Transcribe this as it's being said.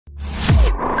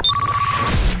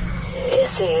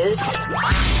is...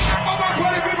 All my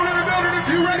party people in the building, if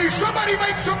you ready, somebody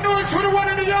make some noise for the one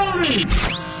and the only.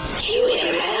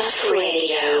 UMF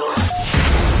Radio.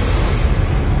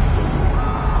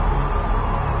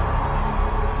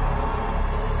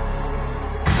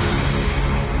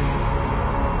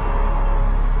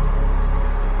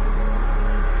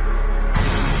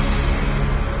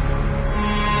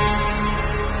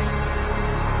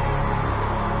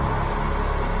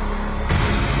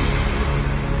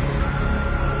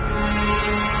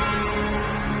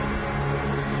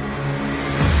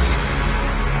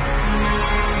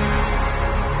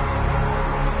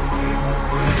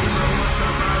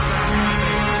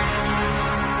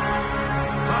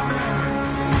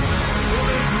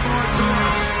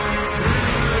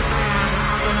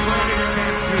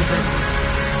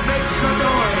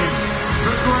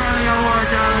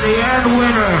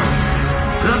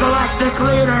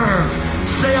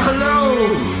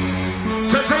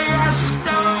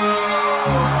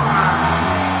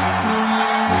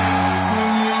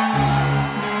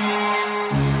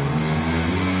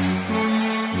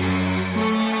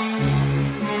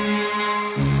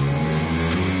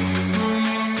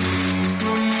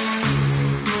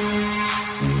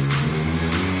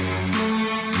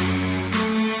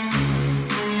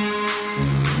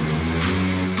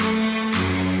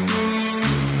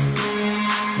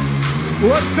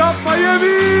 What's up,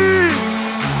 Miami?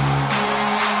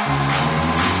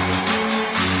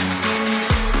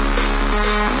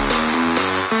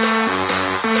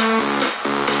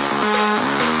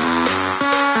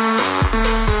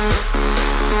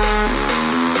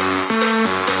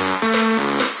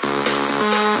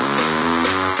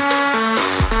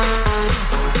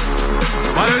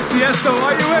 My name is Tiësto.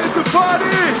 Are you ready to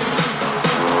party?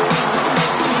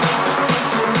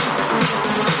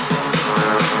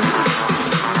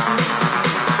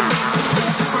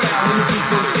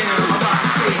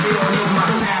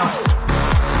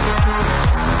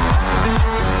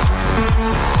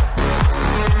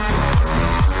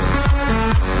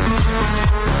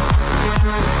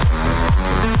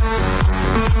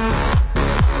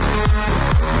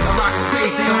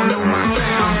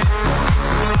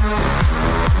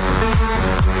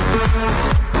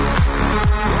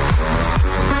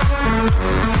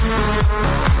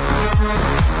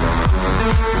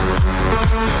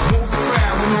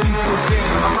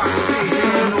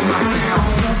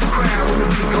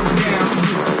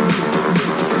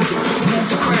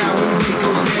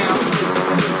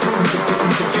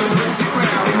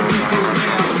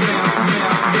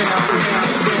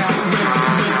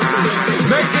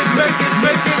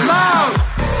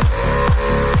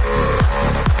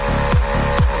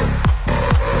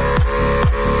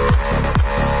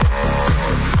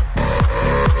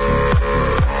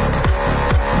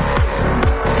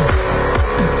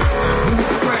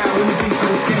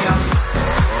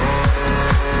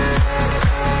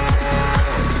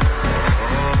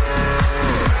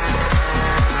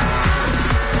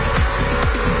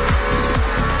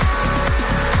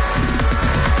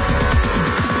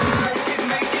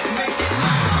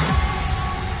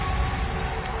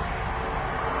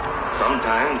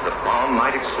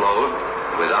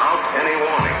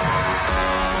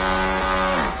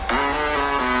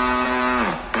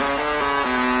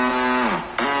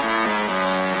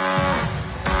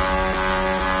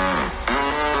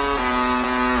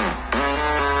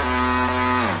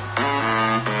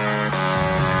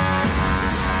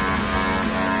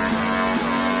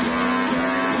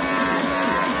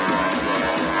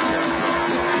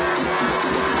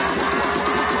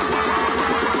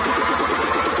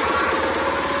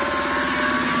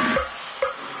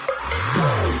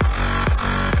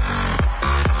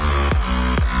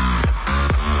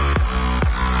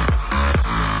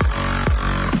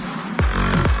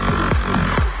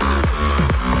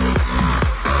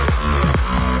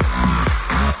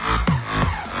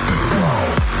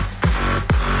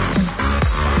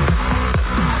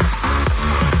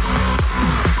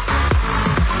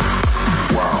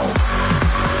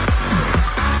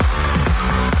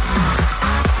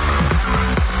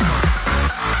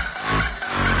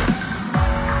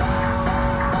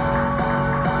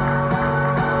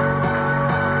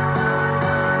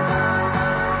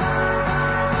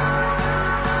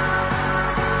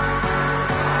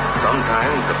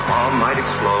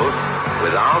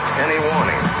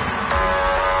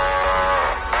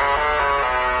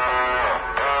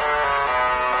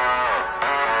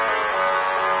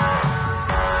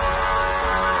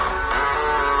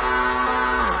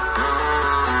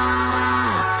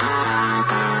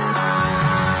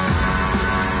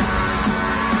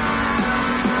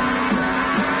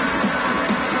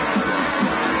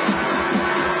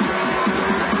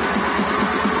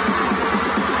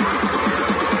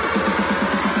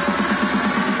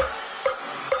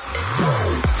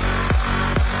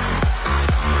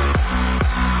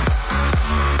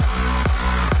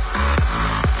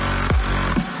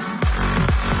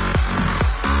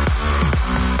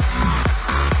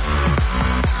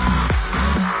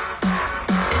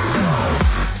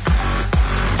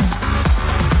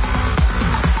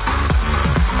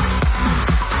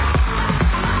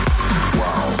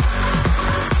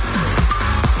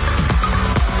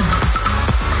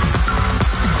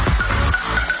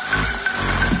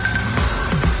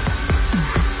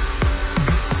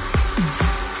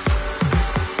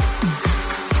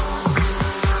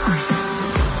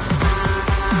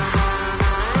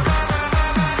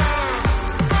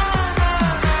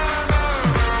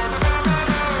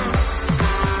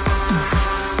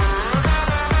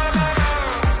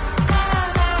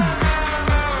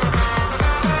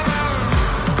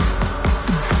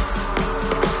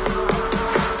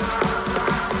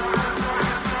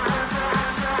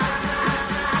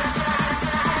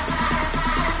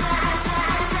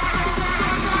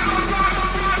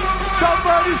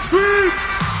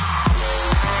 beat.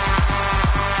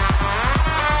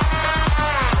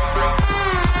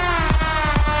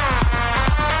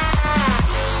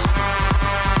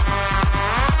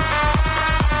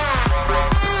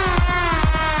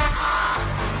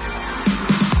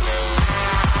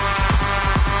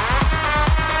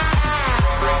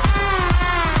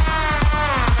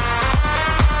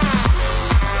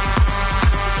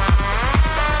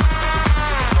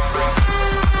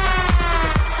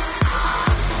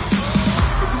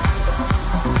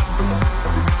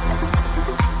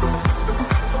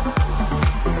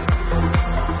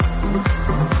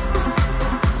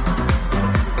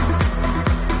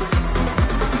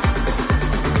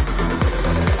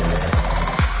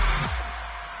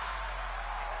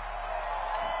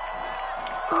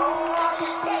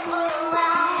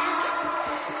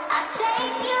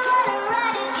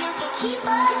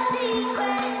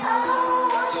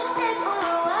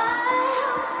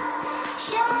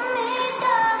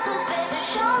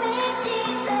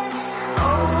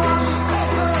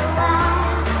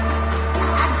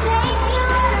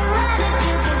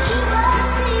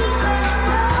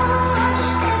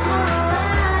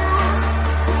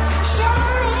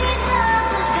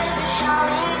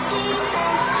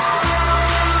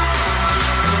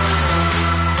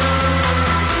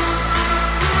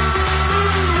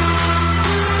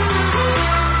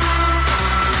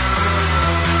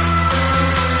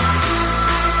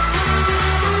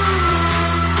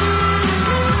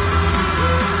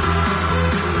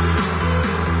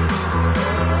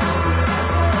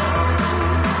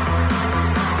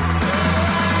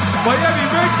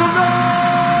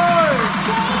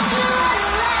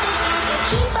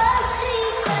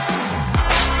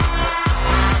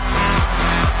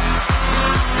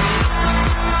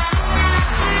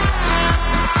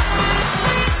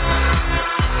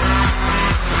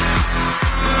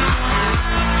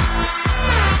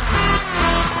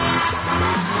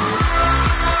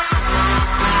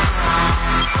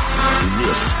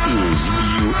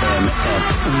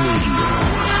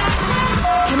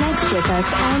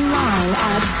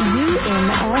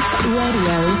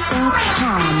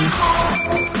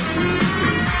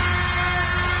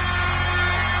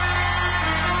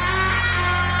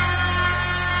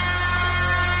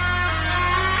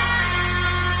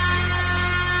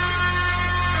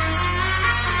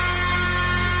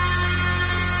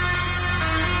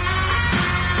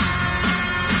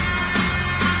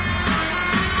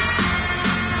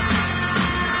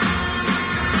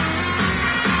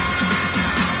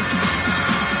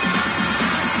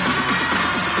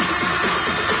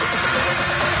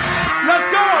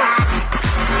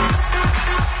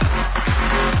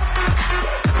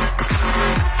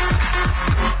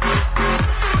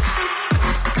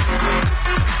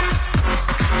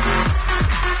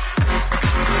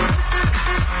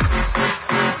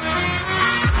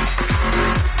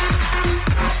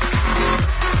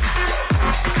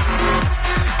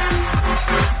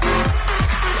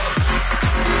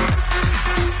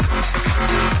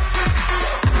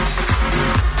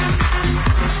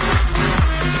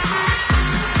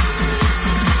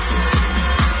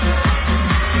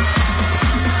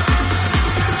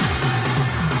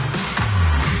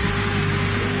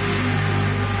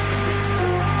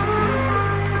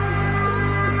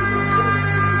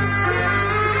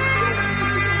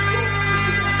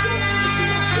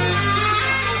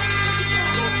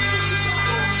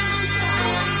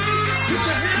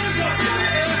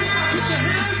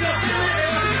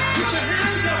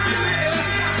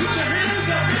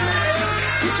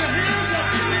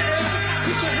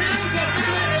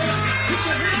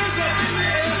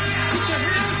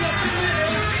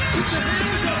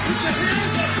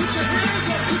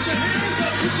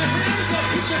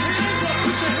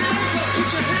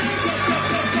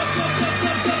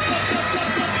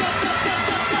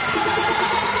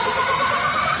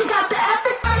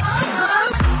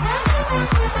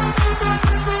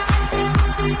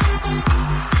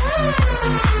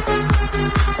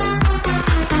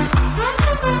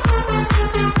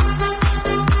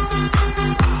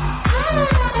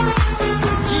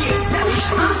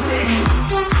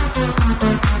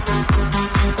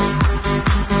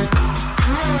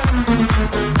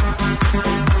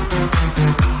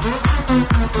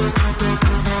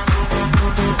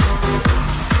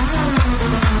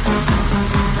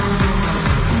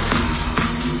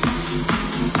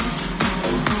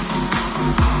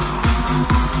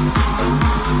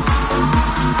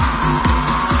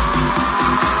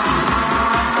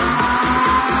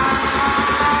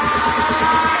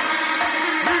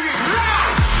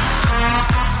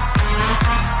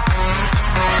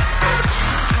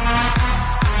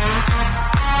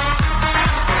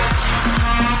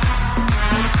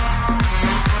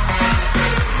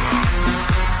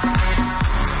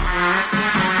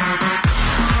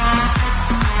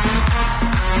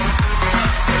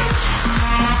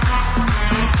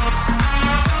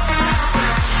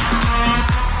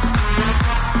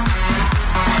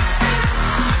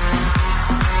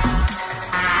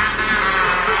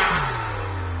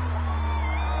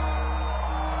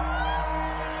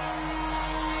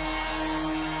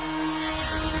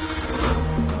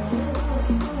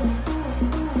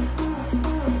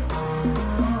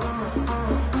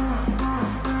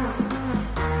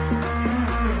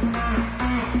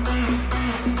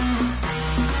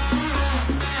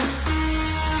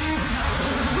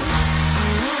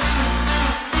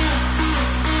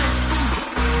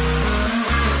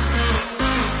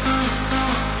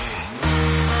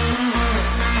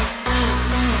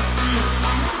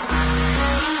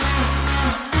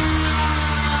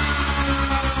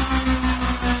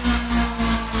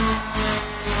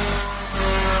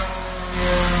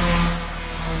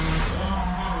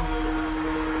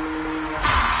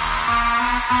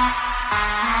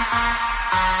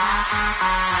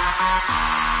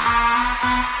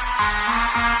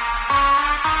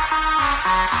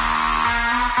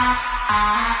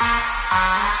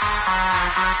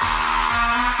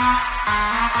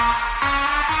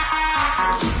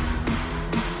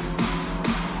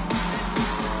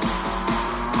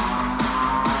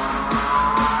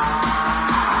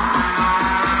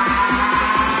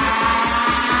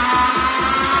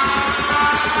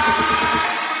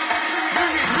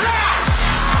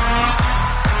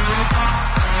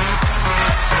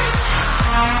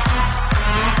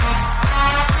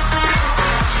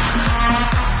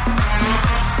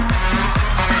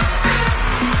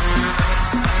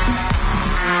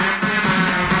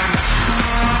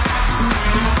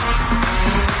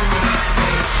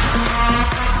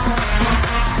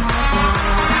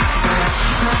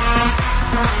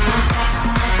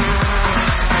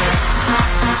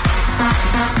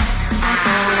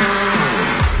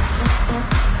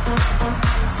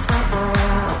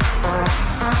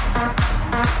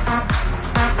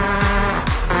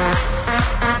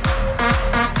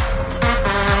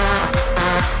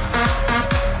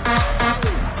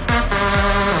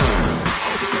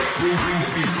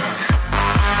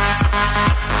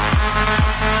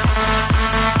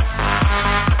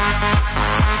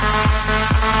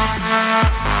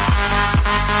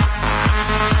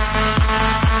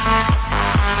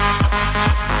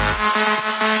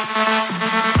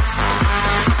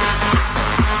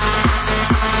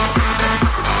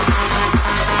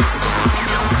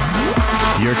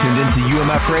 You're tuned into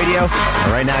UMF Radio,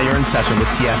 and right now you're in session with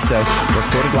Tiësto,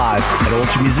 recorded live at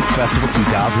Ultra Music Festival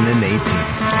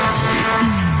 2018.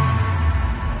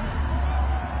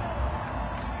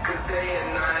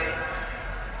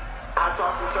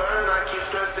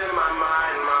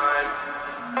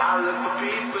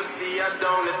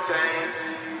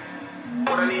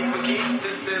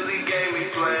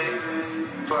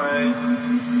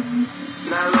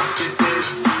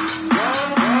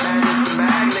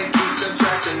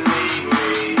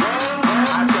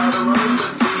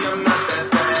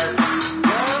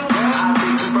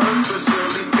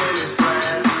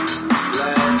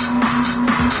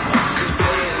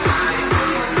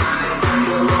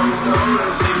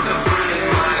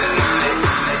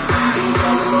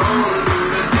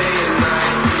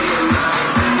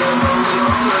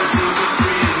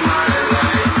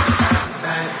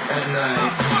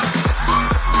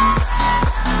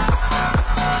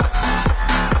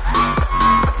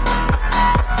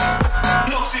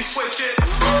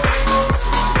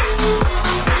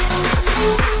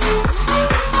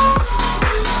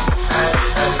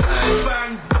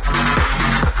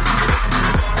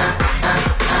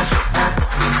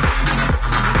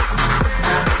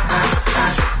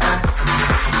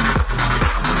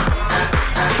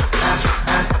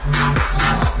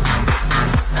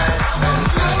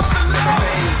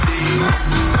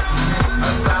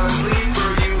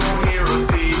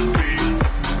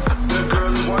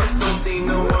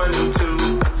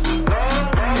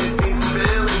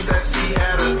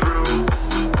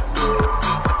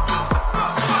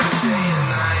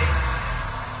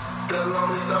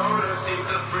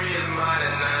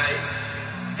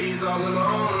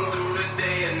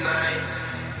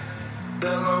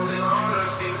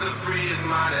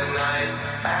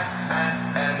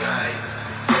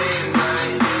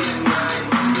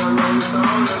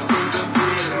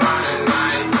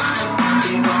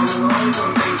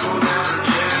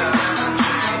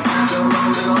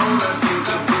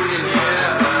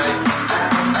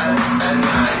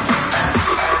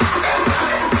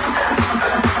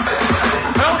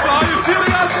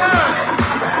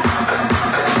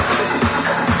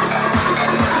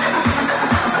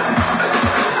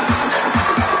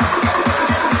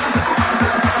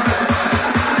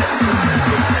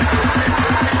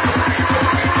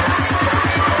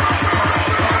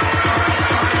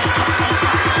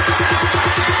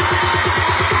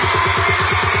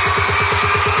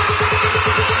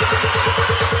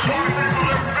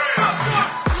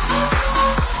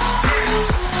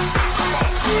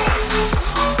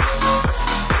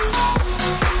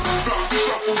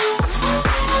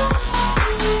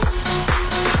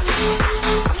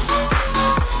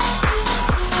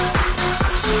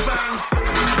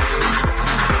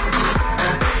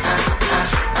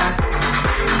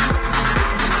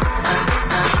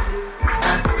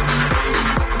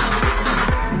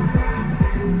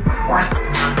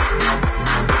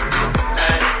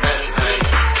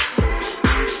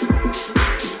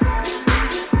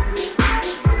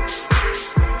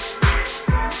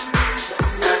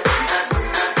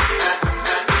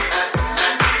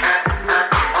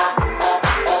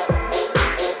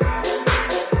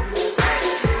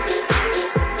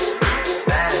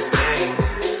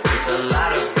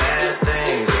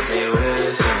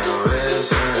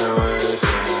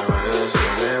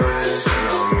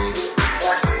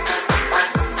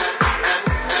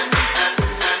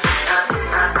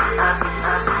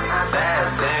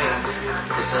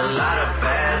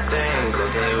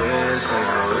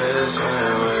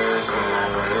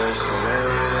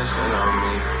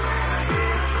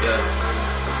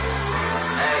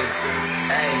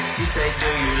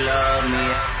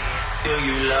 do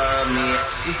you love me?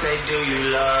 She say, do you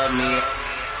love me?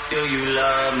 Do you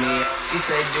love me? She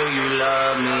say, do you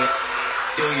love me?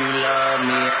 Do you love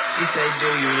me? She say,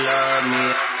 do you love me?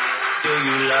 Do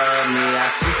you love me?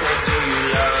 She say, do you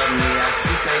love me?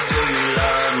 She say, do you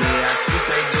love me? She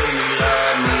say, do you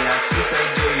love me? She say,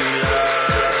 do you love?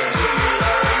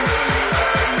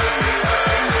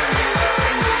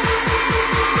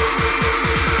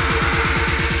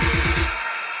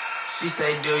 She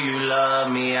say, do you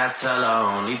love me? I tell her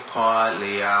only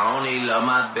partly. I only love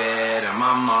my bed and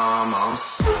my mama.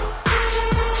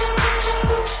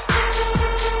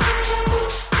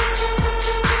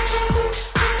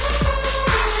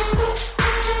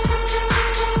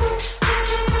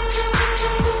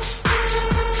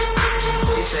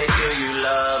 She say, do you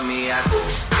love me?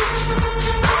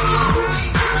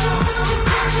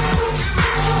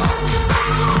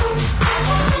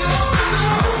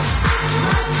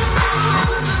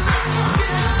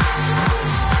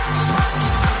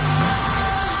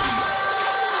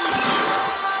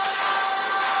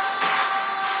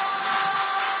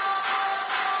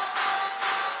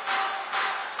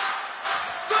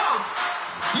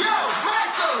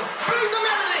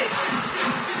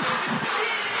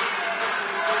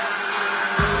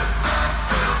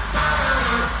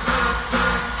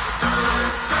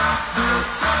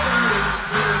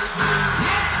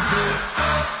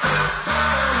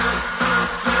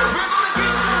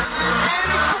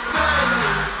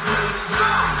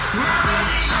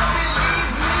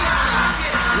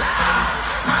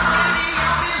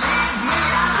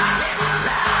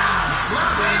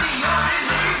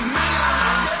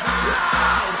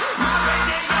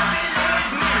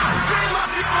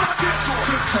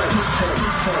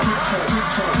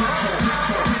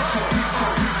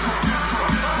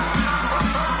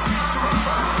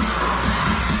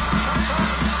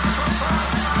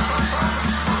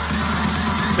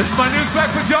 This is my new track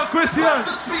for John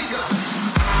Christian.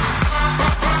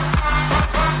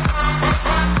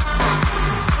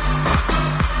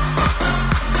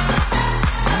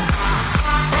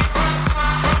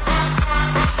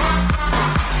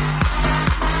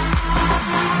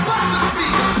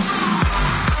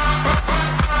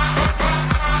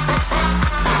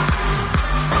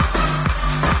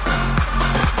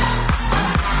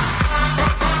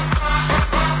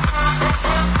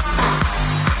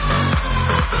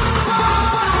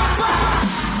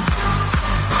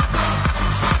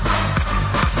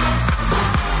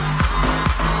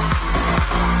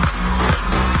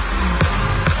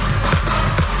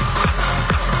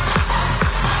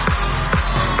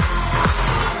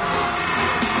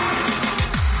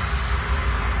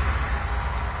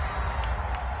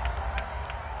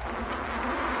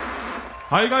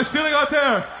 How you guys feeling out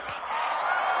there?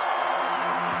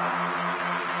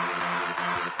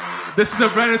 This is a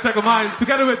brand new track of mine,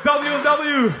 together with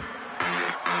W&W.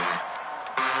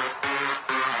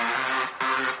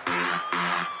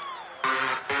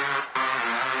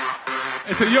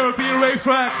 It's a European rave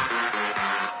track.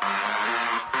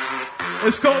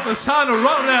 It's called The Sound of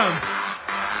Rotterdam.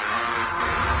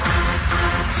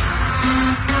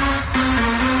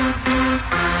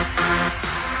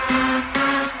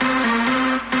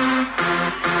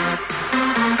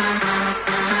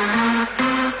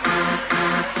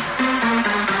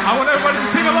 I want everybody to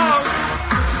sing along.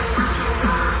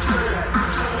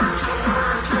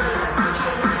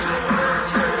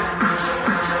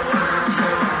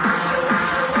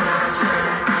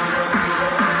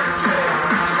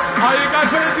 Are you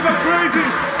guys ready to go crazy?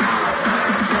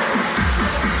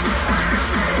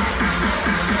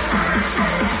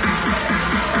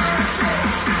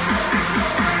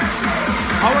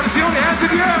 I want to see all the hands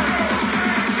in the air.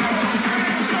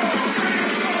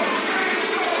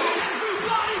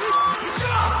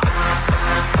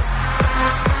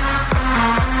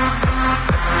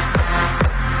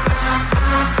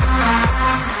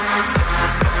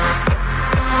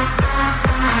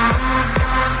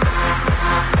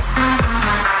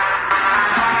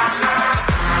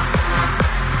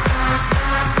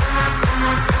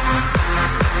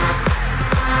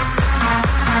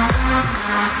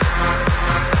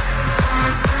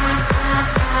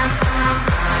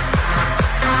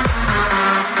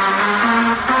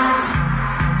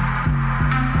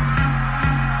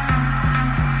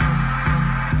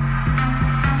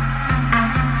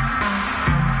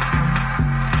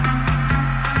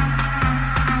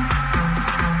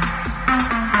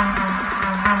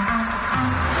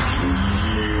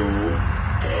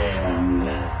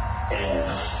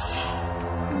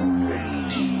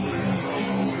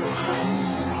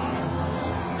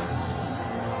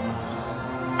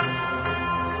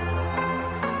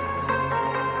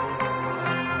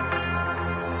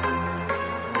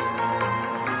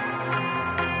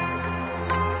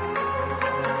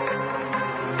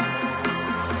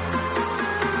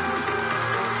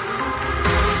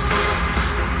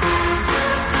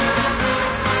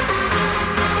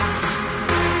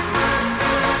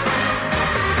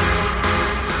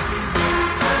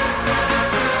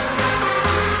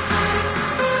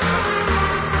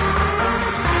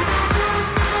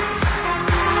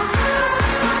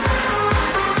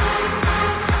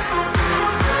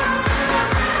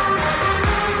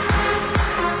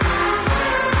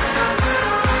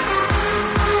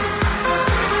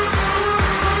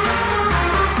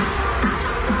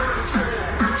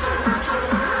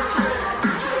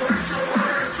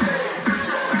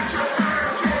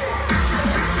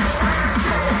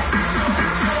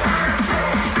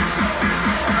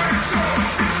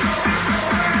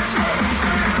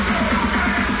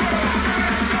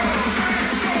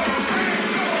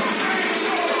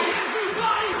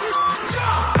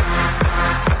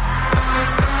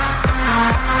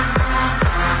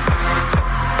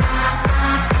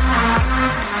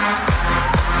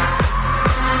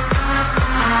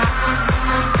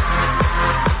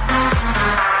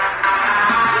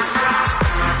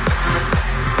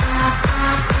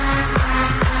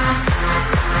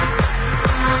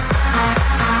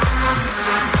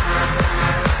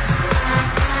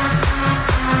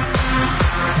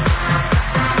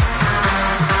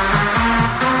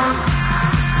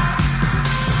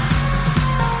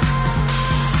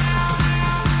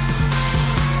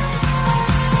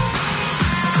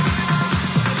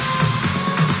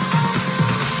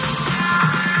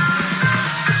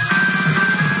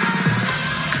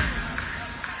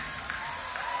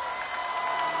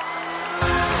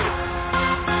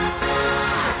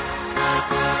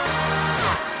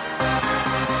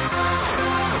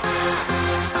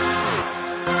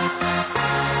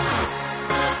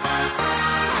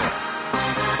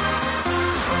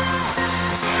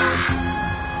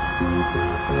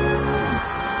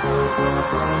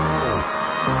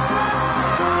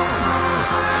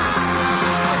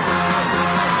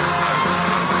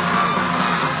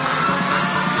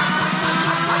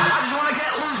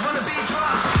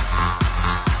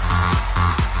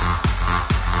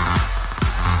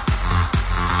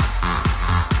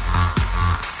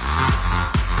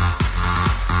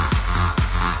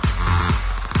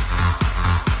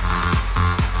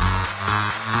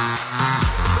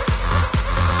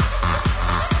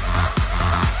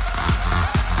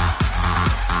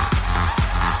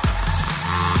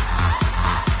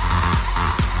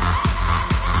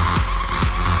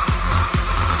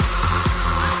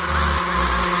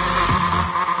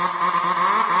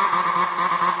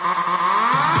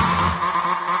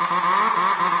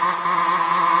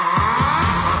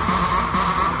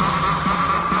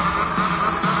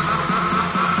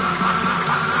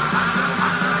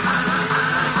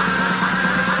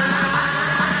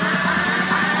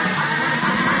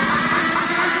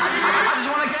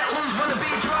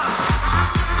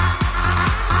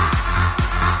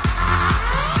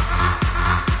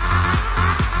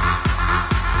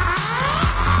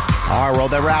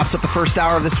 world. That wraps up the first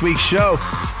hour of this week's show.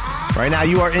 Right now,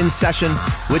 you are in session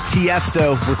with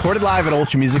Tiësto, recorded live at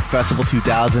Ultra Music Festival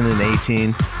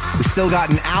 2018. We still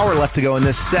got an hour left to go in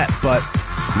this set, but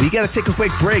we got to take a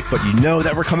quick break, but you know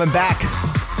that we're coming back.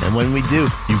 And when we do,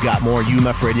 you've got more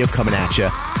UMF Radio coming at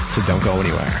you, so don't go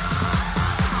anywhere.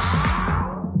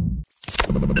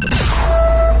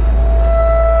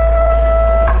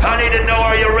 I need to know,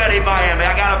 are you ready, Miami?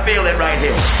 I gotta feel it right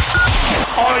here.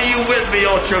 Are you with me,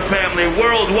 Ultra family?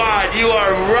 Worldwide, you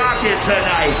are rocking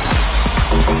tonight.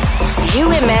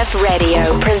 UMF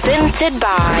Radio, presented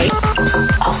by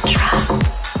Ultra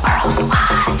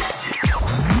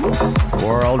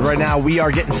Worldwide. Right now, we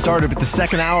are getting started with the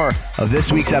second hour of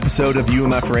this week's episode of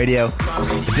UMF Radio.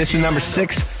 Edition number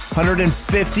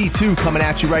 652 coming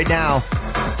at you right now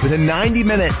with a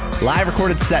 90-minute live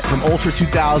recorded set from Ultra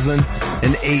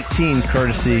 2018,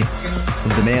 courtesy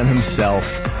of the man himself,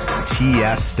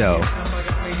 Tiësto.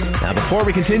 Now, before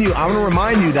we continue, I want to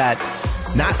remind you that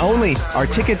not only are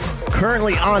tickets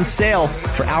currently on sale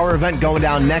for our event going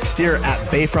down next year at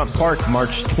Bayfront Park,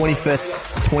 March 25th,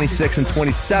 26th, and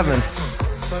 27th,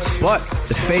 but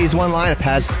the Phase 1 lineup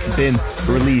has been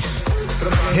released.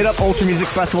 Hit up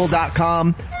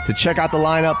ultramusicfestival.com to check out the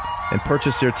lineup and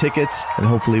purchase your tickets, and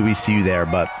hopefully we see you there.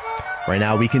 But right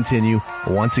now we continue.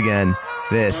 Once again,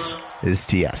 this is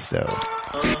Tiësto.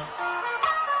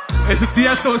 It's a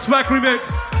Tiësto and SWACQ remix.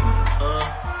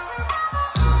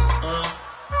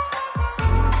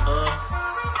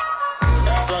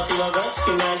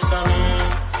 Que mexe com a mim.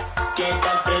 Quem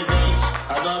tá presente,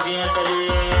 as novinhas ali.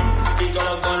 Fica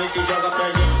loucona e se joga pra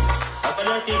gente. Vai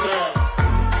fazer assim pra ela.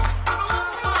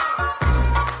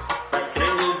 Vai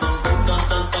tremer o bumbum, tam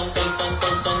tam tam tam tam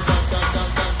tam tam tam.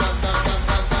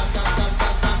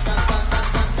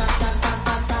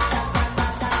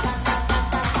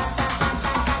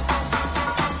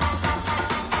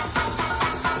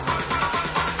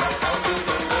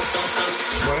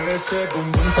 Mueve esse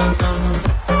bumbum tam tam.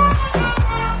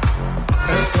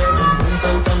 Ese bum bum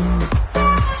tam tam,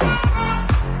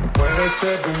 mueve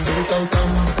ese bum bum tam tam,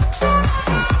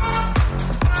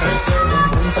 ese bum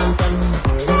bum tam tam,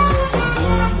 mueve ese bum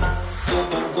bum, bum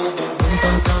bum bum bum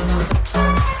tam tam,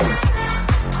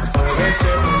 mueve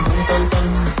ese bum bum tam tam,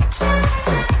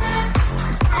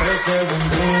 ese bum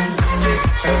bum,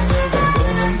 ese bum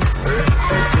bum,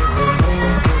 ese bum bum, bum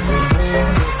bum.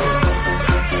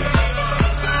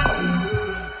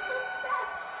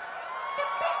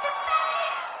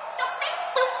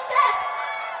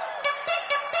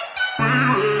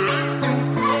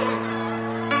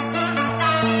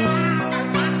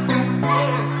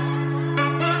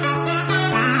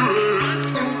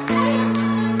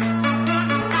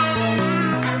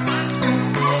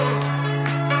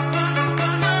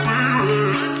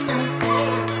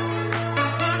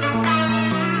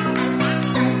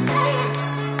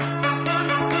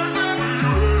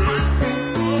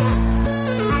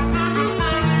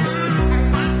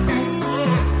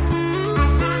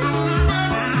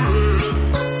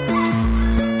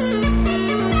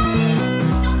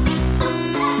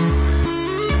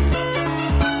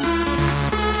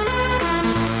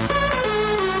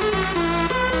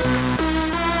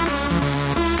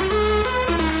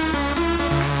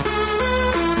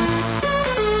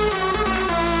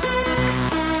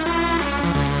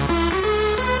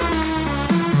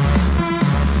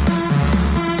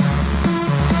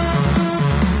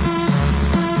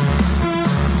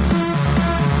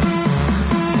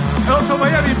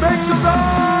 Miami, make some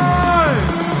noise!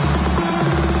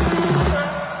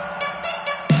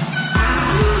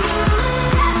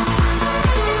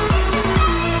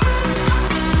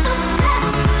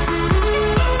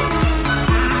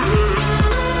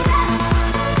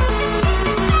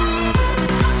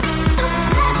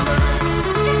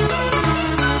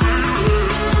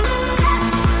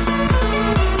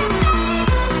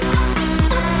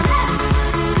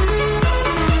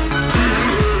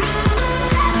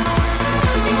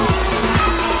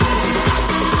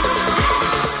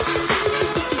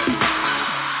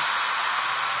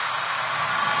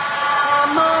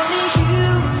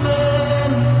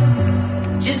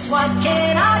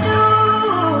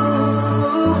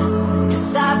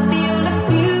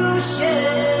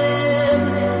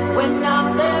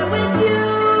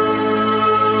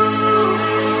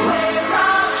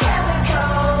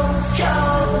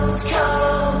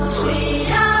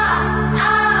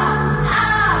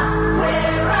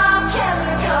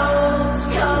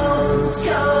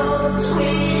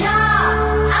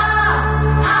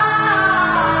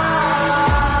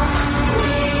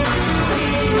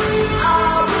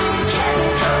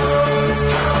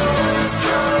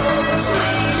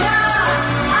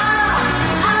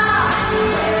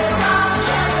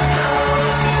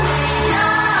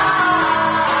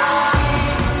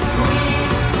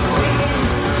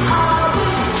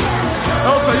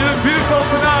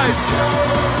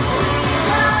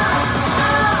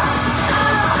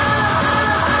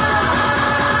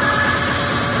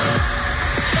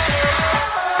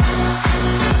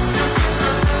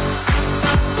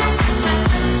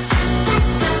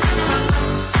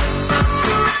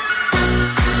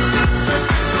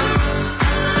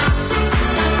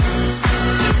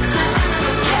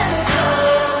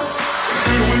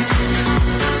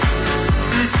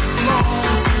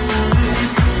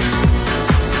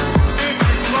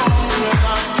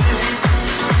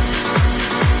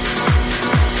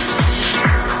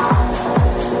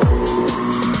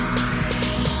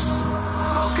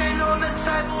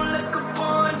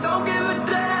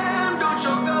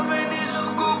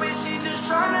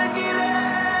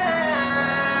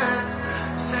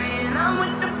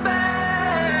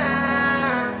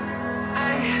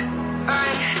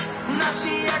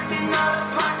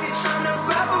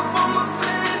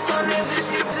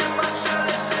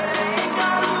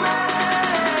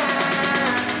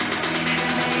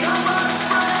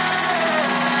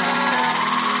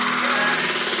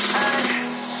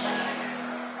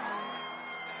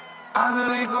 I've been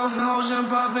making off hoes and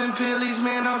popping pillies,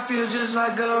 man, I feel just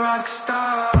like a rock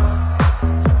star.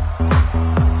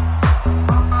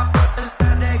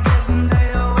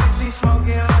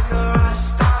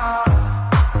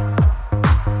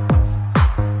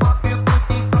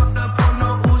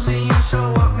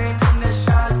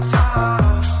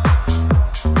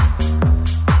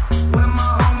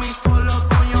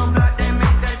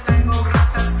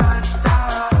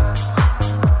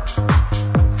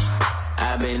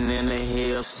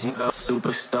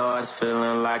 Superstars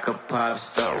feeling like a pop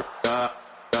star.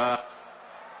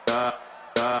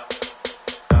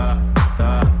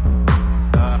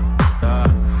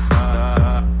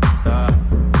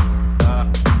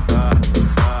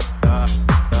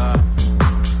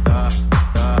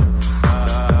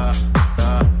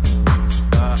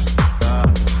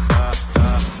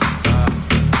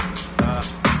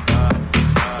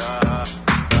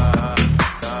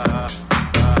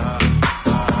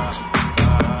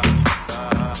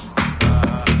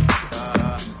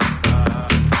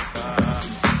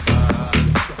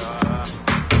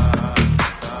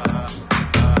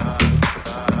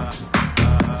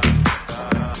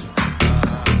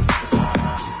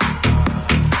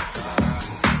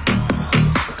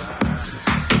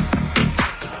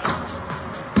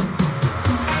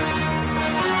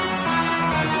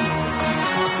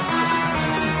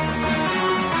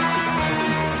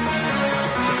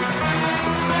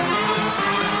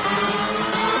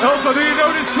 Elsa, do you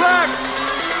know this track?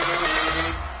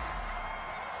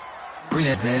 Bring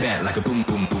that to that like a boom,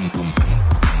 boom, boom, boom.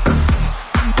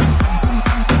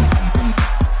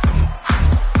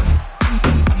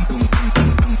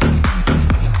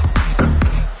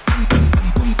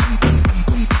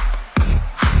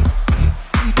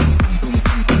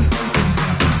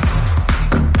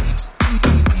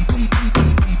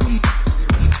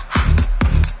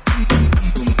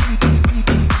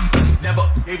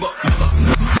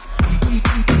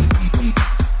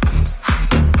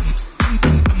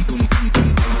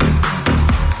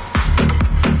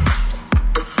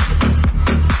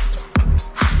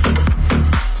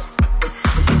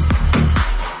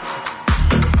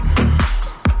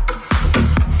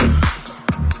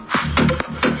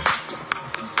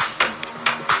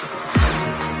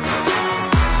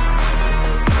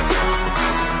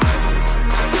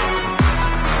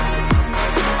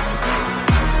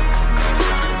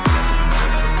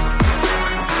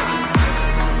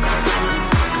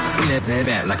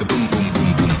 That like a boom, boom,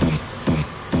 boom, boom, boom.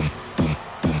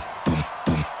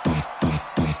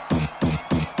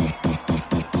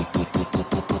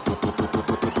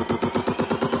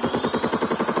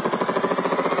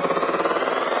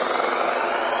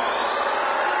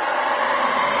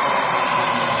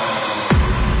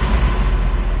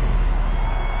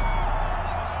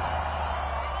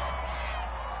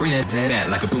 Bring that to that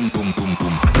like a boom, boom, boom,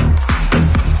 boom.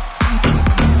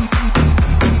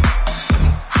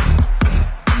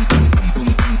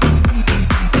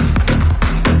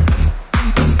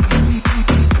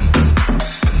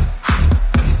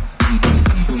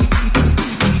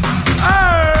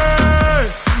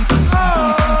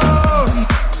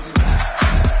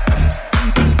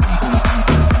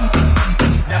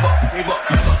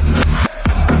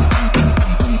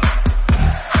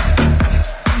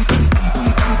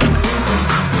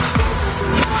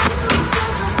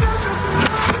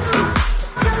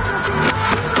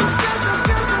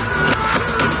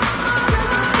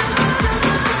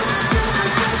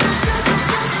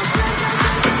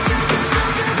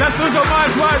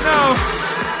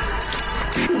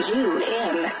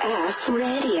 UMF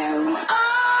Radio.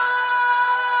 I'm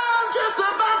just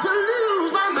about to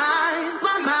lose my mind,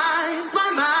 my mind, my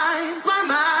mind, my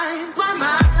mind, my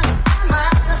mind,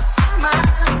 my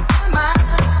mind, my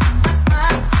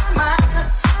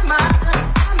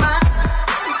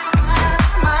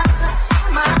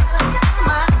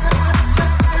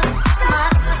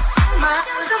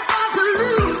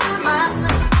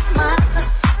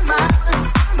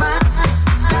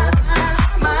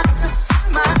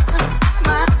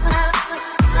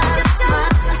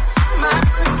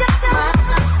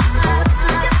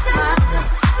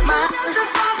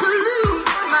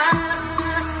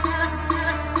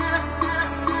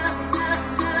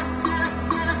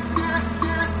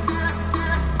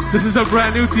This is a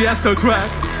brand new Tiësto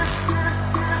track.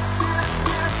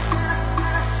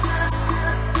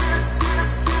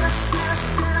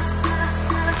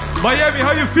 Miami,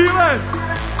 how you feeling?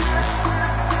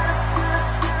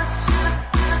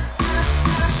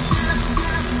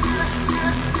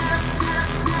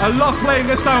 I love playing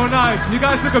this time of night. You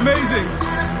guys look amazing.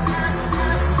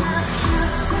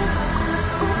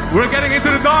 We're getting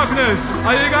into the darkness.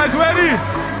 Are you guys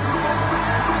ready?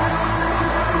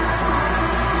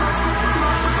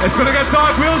 It's gonna get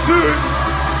dark real soon.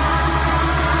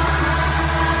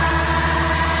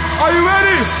 Are you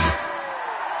ready?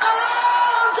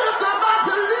 I'm just about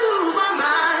to lose my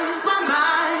mind, my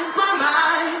mind, my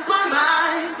mind, my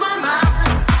mind, my mind,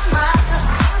 my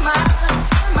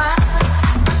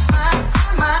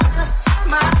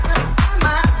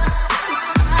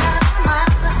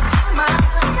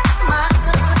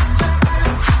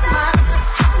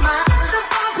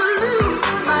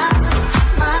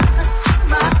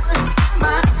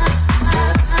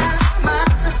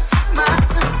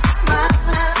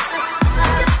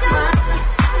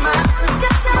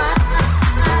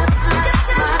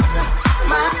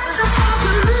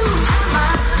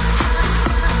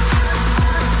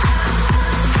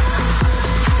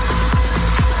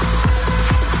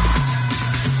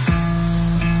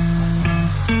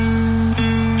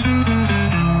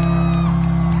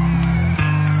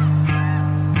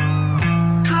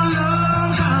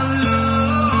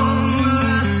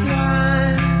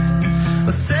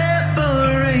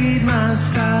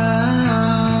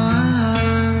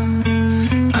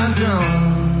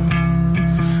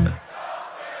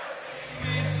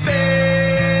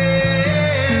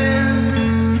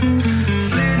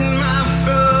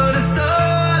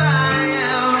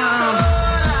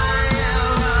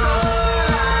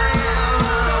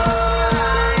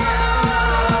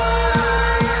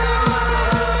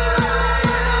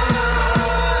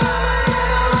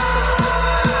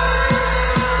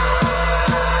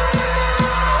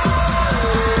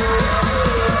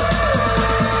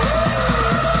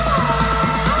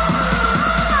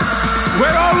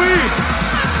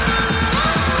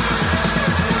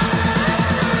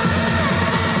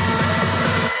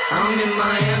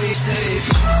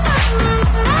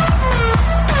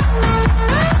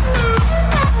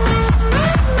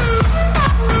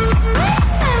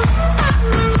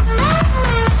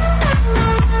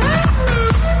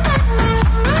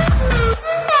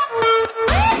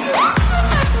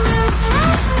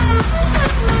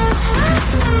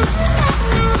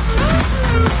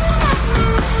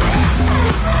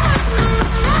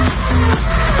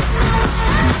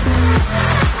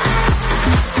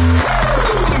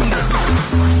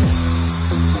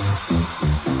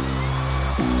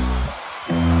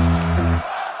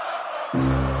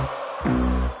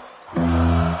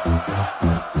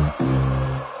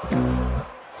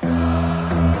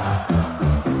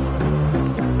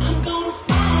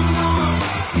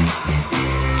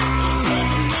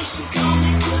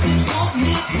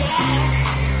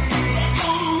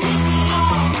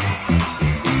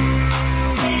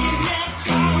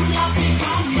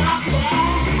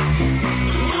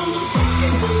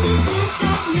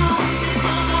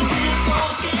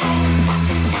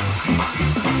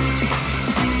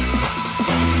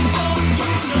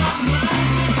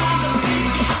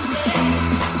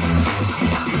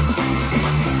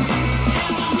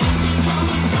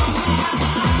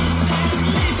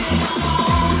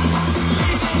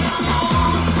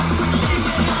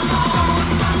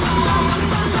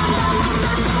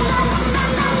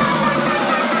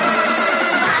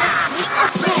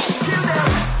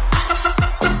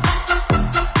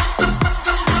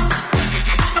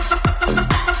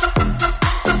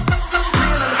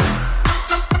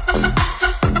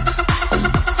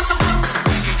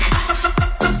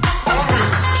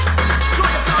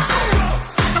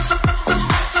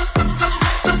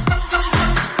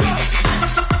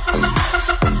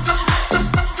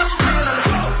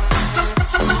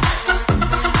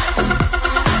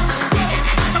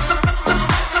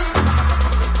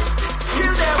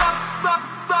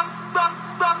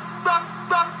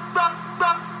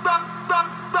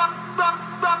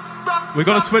We're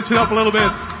gonna switch it up a little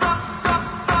bit.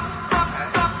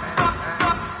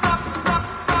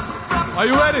 Are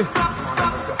you ready?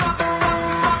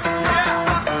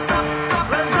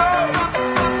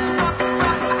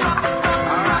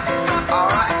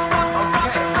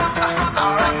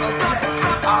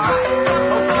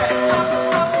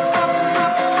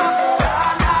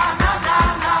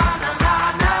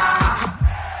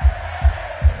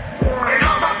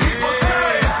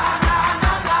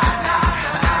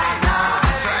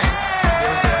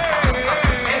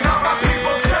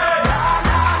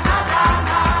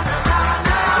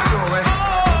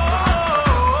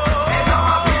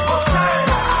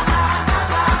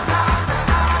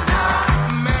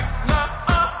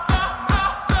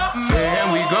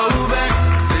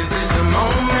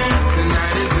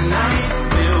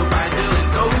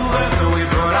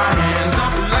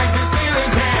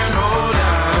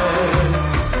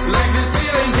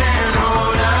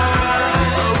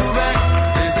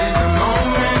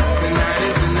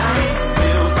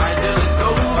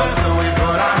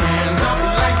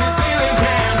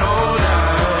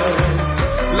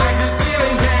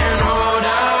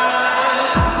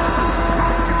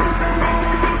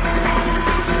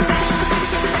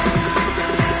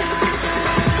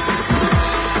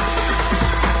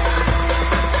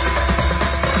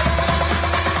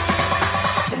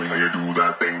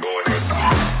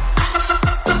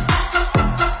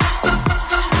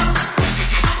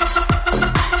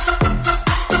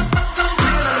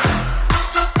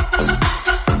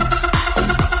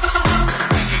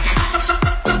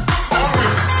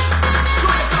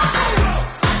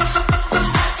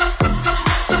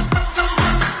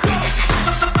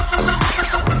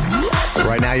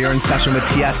 you're in session with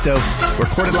Tiësto,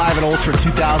 recorded live at Ultra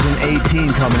 2018,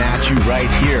 coming at you right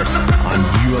here on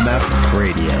UMF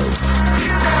Radio.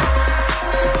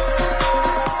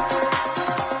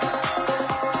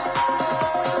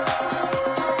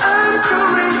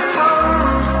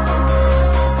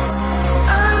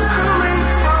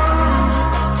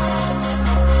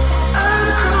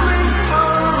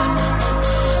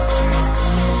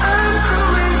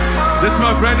 This is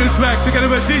my brand new track together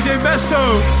with DJ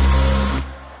Mesto.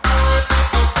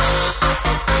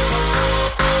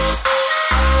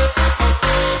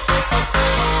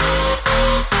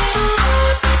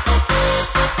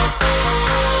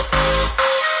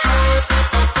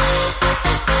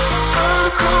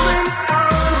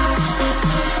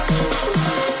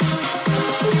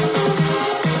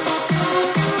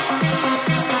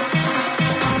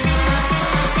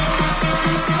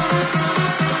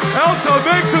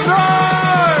 Make some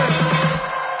noise!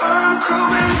 I'm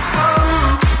coming home.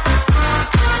 I'm coming home.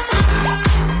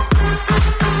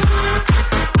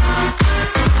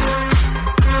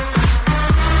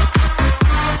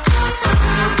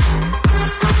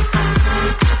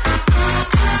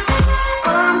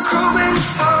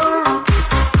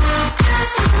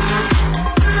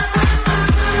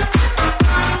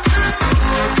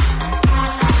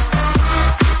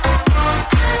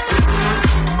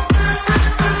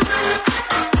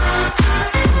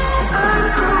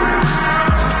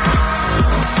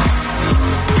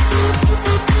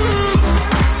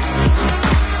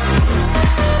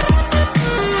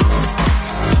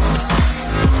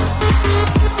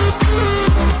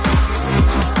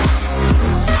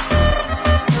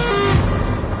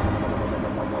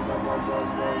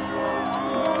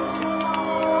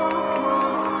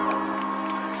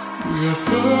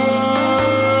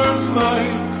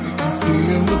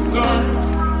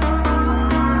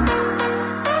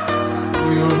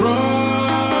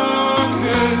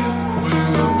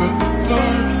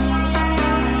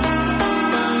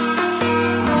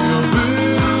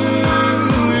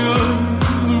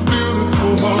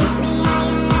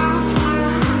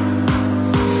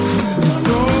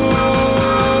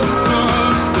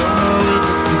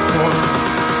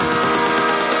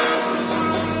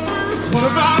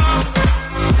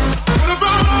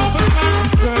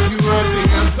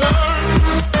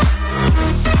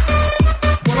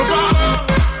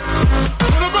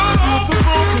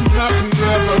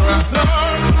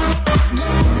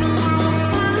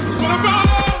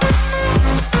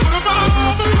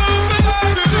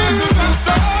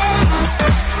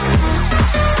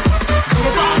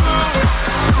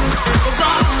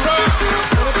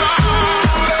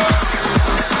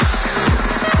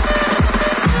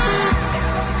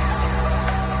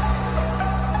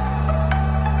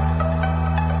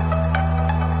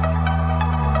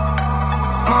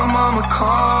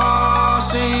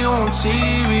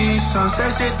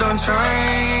 Sunset shit done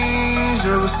changed.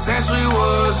 Ever since we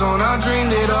was on, I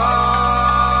dreamed it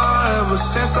all. Ever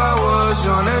since I was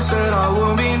young, they said I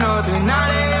would be nothing. Now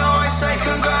they always say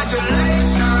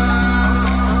congratulations.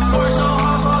 Worked so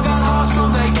hard, forgot how to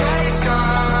vacation.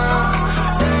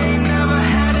 They ain't never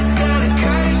had a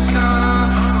dedication.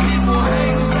 People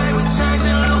hate and say we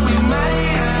changing, look, we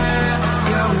made it.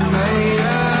 Yeah, we made it.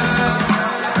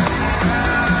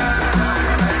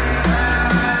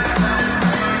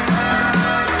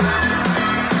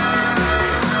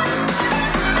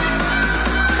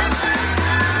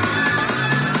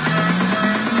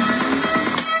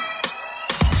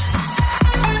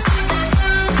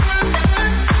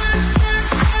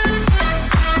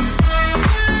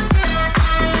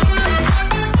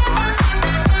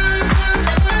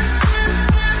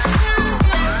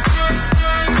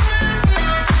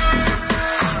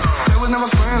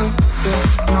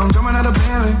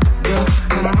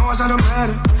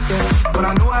 But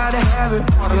I knew I had to have it,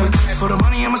 yeah. For the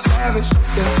money, I'm a savage,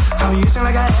 yeah. I be itching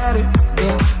like I had it,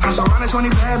 yeah. I'm surrounded 20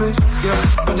 bad bitch,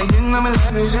 yeah. But they didn't let me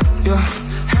lavish,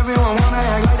 yeah. Everyone wanna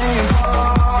act like they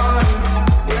important,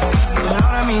 yeah. But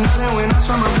all that mean nothing when I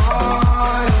swim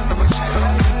abroad,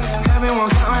 yeah. Everyone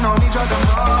counting on me, drop the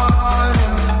ball,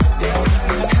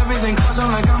 yeah. Everything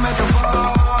custom like I'm at the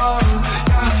bar,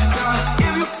 yeah.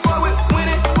 If you fuck with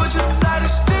winning, put your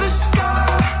lighters to the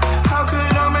sky. How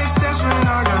could I make sense when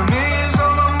I got millions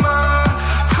on my mind?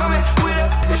 Coming with a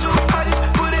issue, I just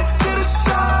put it to the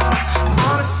side.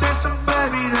 Wanna send some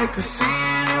baby, they could see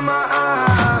it in my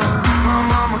eyes. My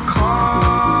mama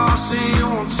called, see you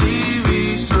on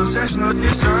TV. Success, nothing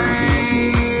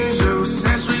changed. Ever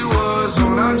since we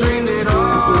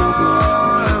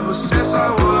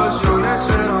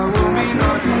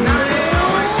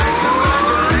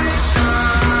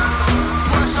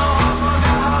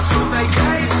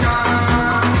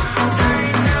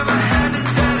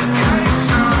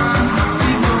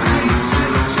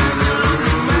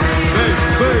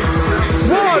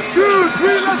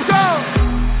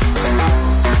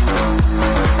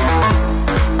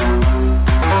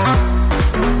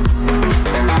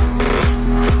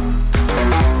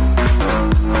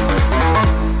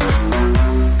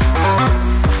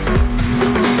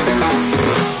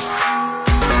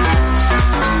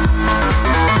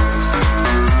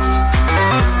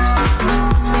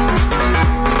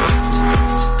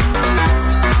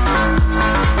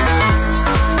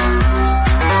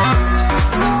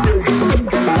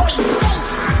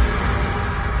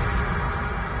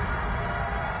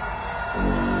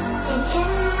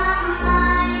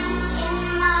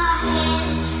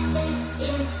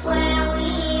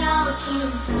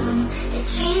came from, the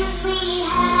dreams we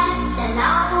had, the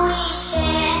love we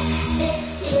shared.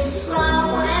 This is what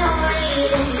we're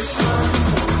waiting for.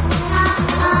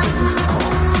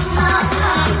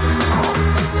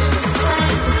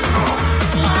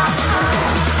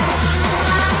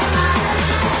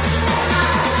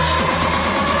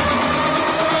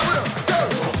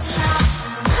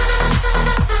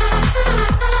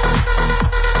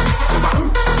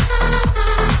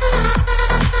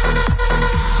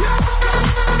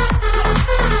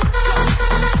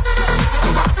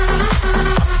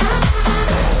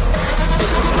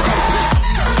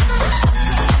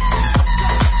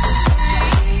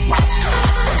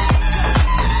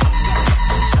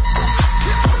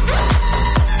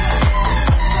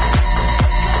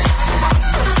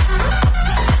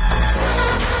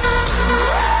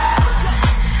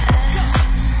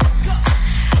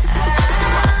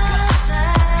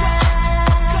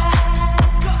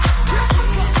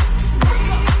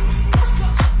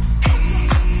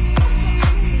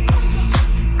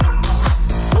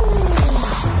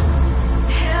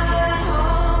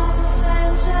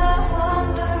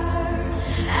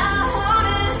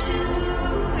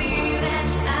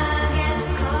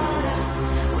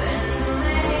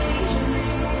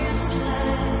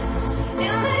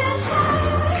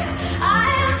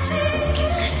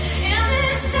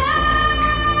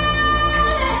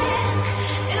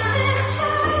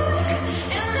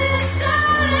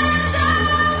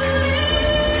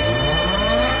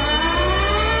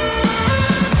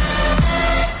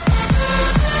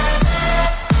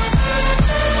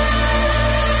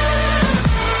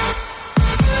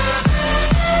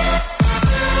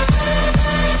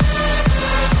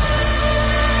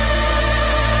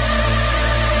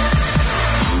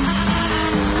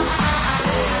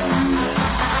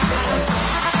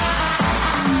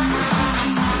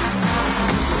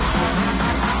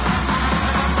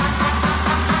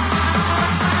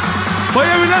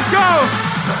 Miami, let's go!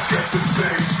 Let's get this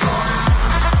thing started.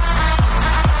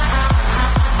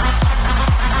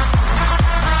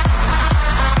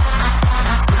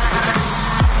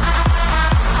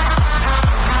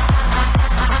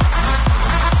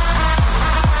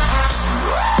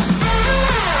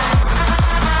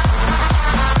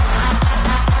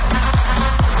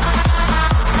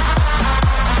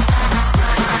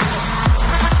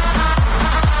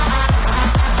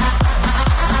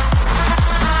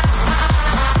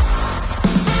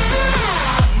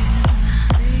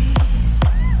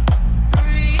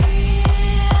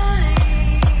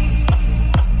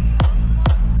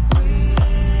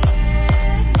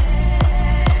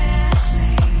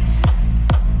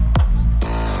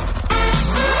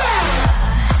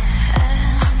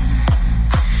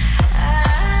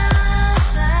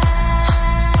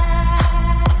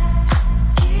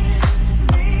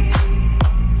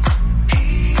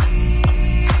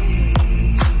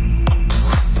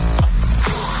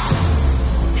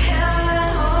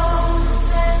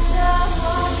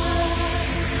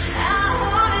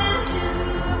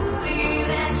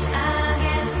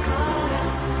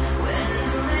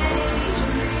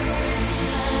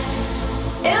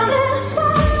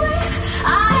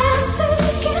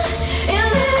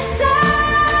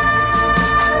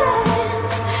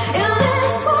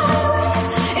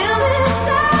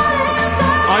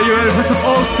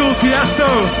 Tiësto.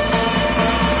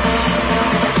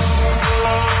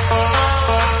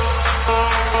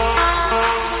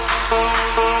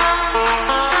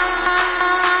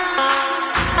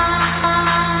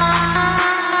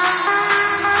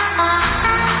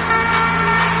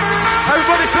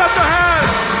 Everybody clap their hands.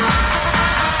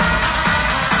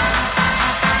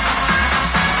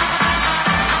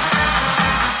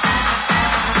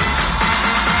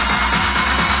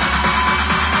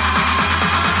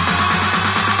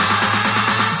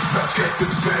 Let's get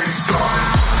this thing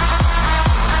started.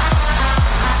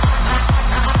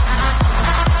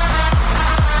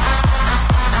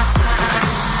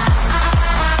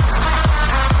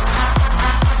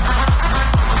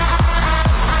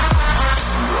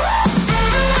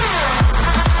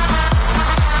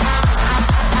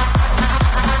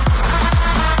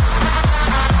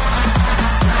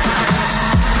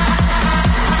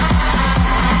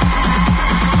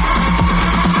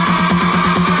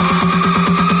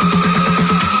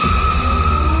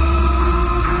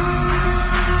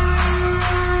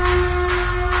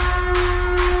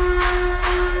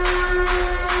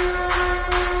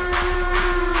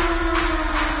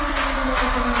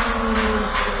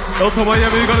 Welcome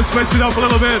Miami, you gotta switch it up a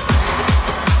little bit.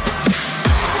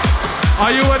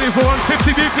 Are you ready for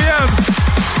 150 BPM?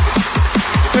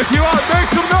 If you are, make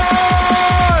some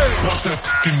noise! What's that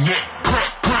fucking neck?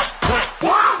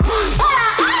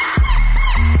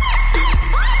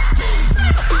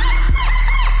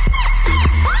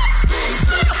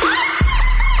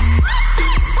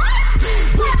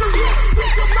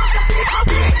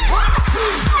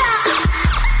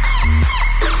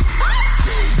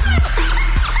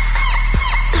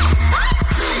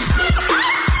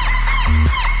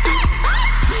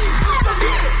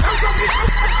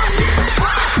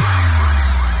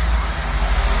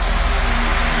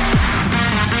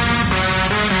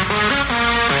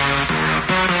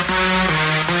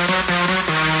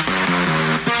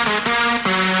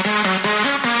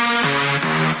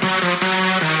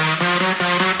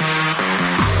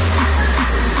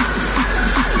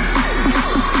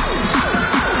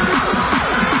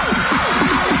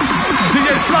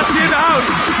 VASSY in the house.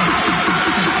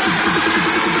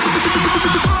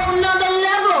 Another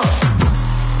level.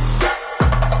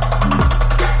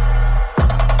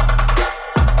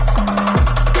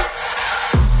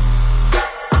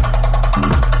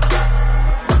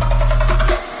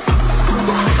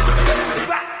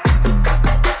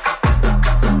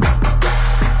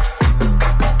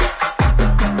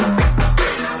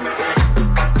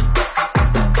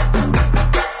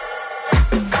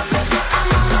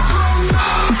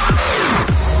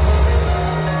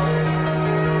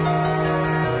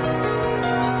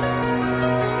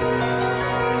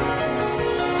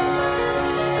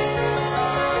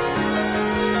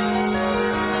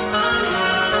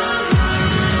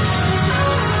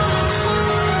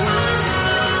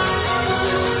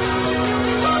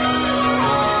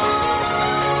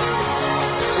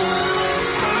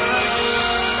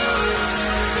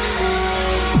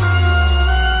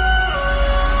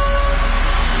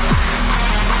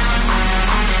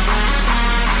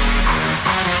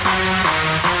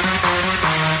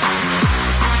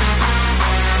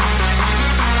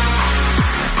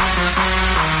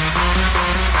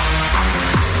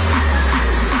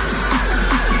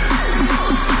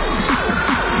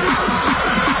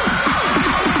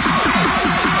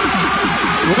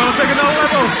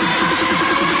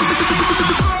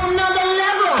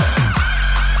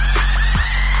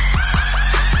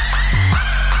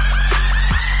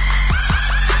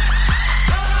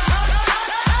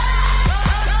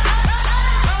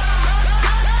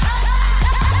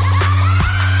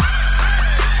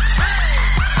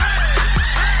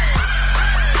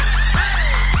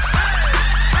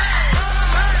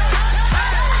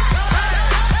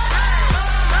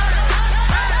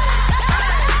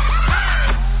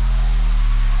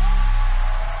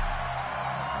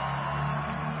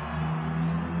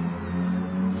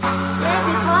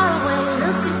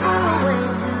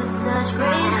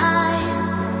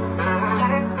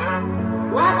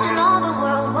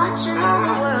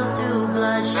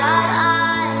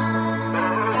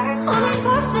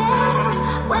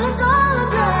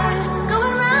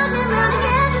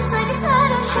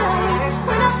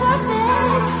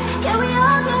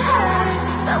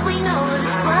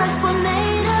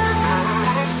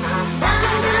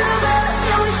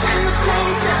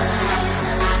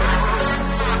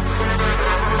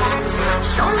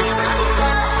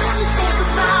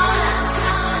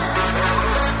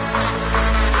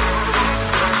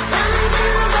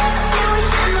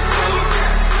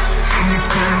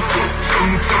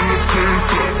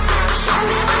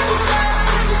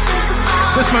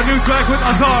 This is my new track with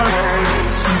Azar.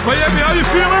 Miami, how you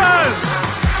feeling?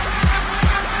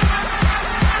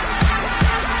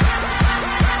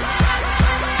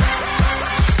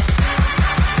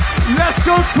 Let's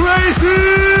go crazy!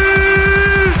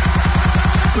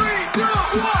 3, 2,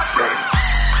 1.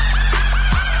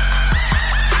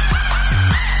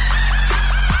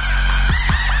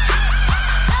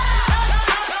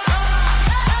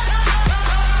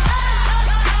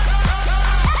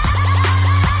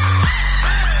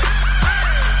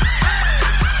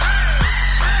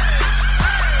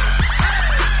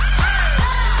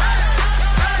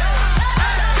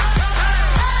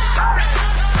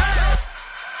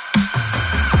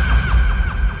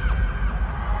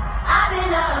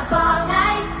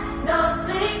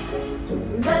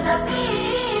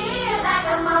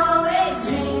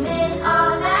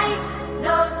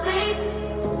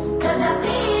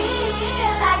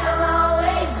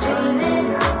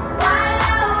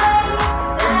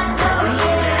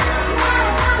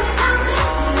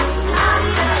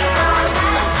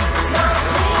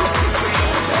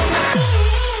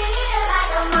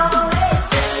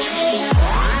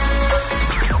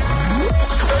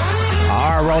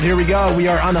 Here we go. We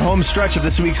are on the home stretch of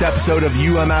this week's episode of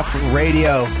UMF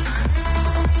Radio.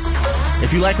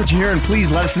 If you like what you're hearing,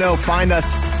 please let us know. Find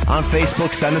us on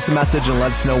Facebook, send us a message, and let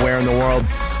us know where in the world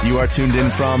you are tuned in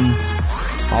from.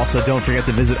 Also, don't forget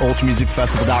to visit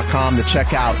ultramusicfestival.com to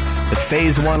check out the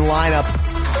Phase 1 lineup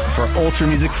for Ultra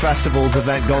Music Festival's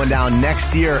event going down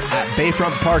next year at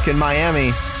Bayfront Park in Miami.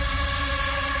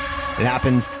 It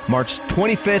happens March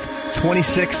 25th,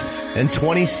 26th, and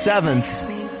 27th.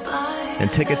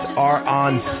 And tickets are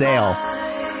on sale.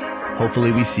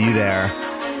 Hopefully we see you there.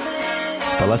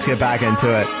 But let's get back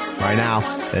into it. Right now,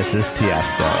 this is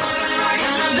Tiësto.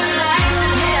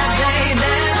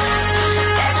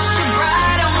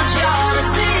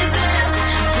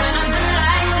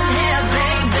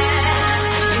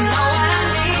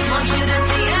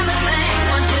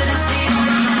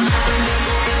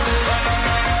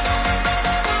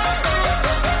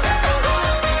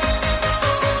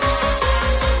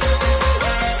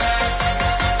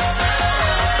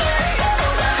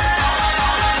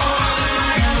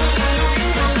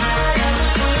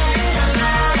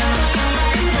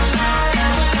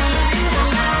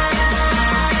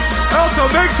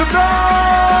 on, make some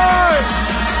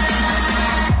noise!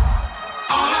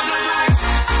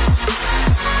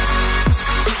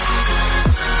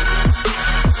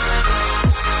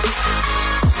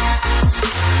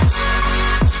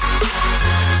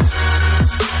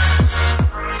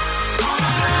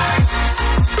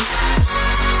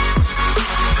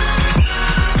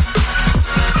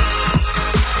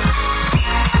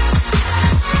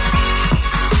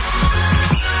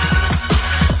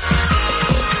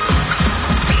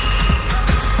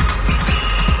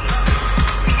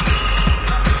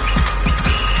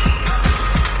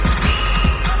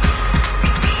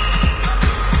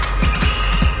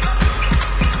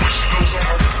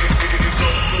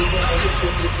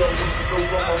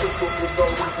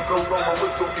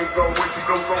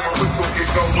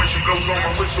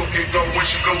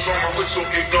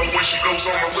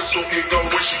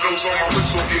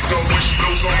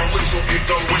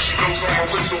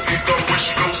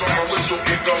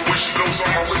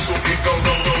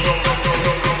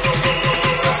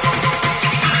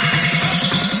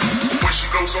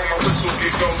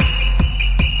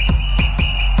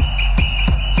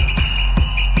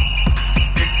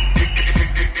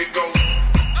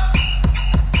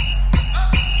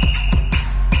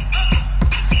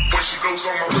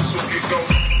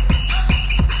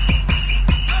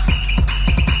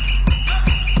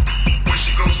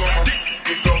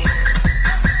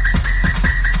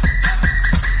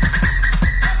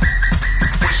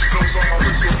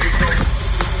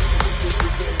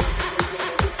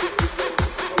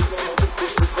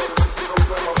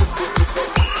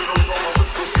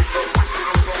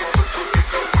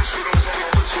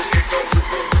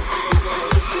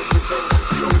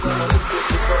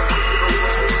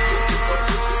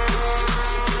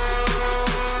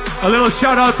 A little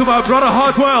shout out to my brother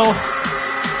Hartwell.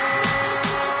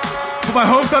 For my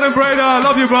hometown in Breda, I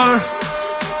love you, brother.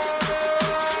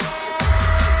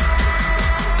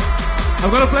 I'm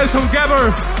gonna play some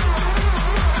Gabber.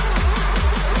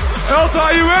 Elta,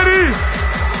 are you ready?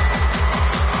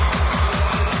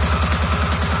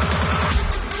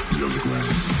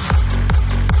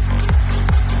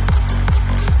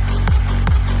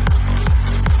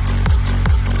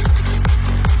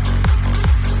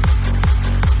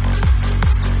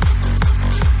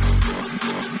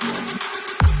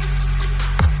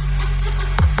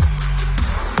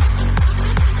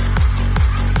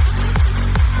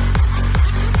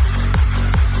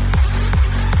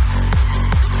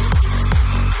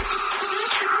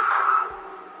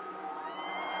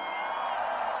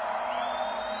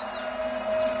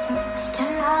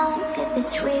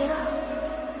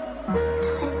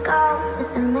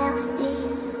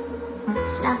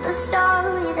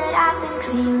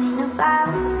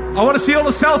 I want to see all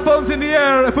the cell phones in the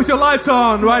air and put your lights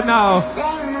on right now. It's the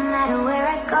same no matter where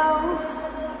I go.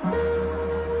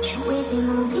 Should we be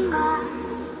moving on?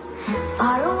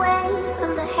 Far away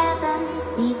from the heaven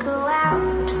we grew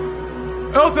out.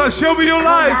 Ultra, show me your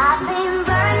lights. I've been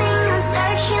burning and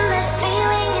searching this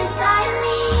feeling inside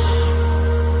me.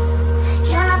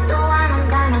 You're not the one I'm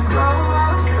gonna grow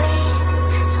up with.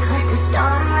 So let the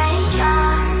storm rage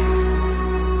on.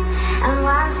 And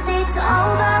once it's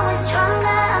over, we're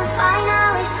stronger and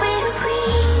finally free to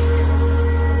breathe.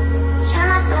 You're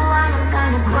not the one I'm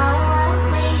gonna grow up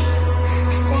with.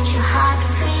 I set your heart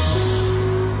free.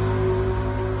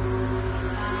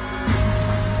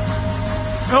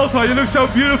 Elsa, you look so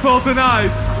beautiful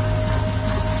tonight.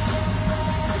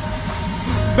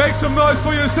 Make some noise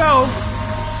for yourself.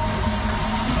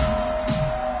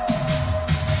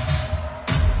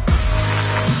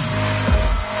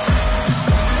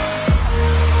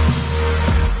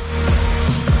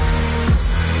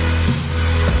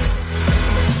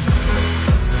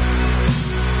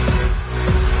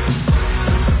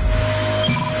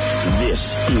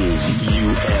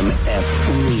 UMF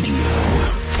Radio.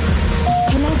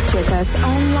 Connect with us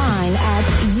online at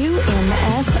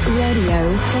umfradio.com.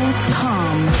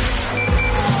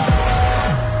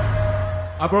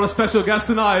 I brought a special guest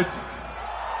tonight,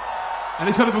 and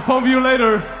he's gonna perform for you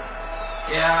later.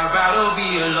 Yeah, I'd rather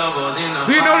be a lover than a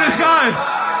Do you know this guy?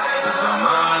 Cause I'm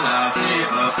all I've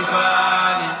lived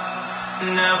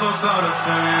fighting. Never felt a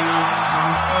feeling of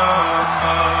comfort.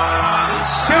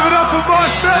 Give it up for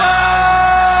Marshmallow!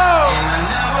 And I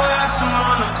never had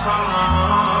someone to come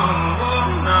on.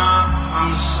 Oh, nah,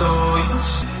 I'm so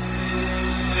used to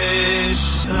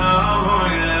this. Love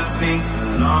only left me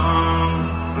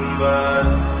alone, but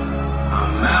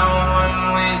I'm at one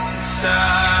with the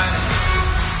silence.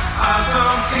 I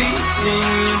found peace in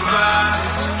your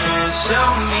vibes. Can't show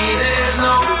me there's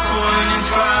no point in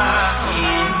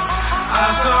trying. I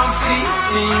found peace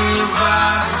in your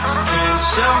vibes. Can't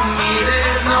show me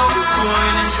there's no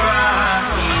point in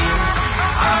trying.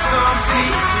 I found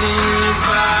peace in your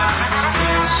vibes.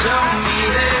 Can't show me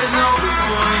there's no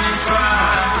point in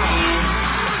trying.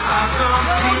 I found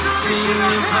peace in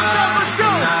your vibes.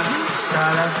 And I've been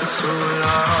silent for so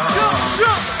long.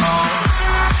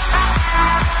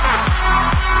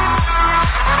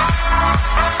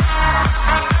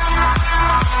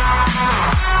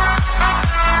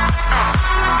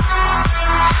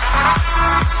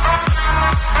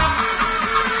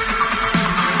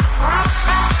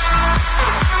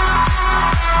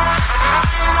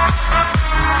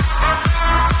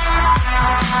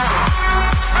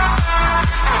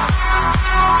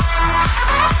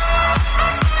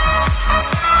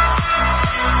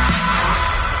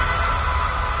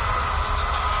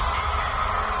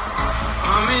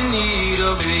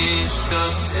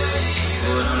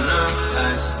 But I'm not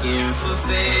asking for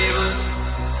favors.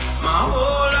 My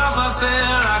whole life I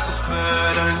feel like a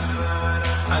burden.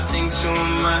 I think too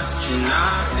much and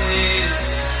I hate it.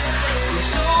 I'm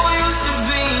so used to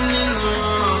being in the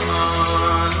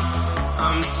wrong.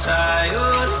 I'm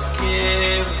tired of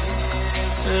giving.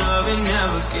 Love it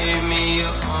never gave me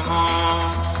a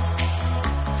home.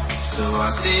 So I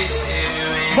sit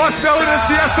here in the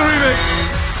Tiësto remix.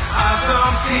 I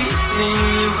found peace in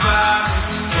your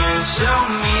vibes. Can't show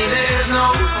me there's no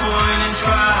point in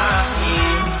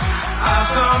trying. I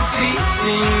found peace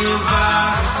in your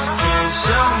vibes. Can't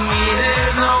show me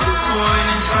there's no point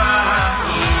in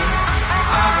trying.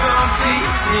 I found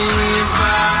peace in your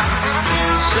vibes.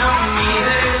 Can't show me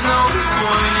there's no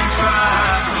point in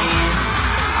trying.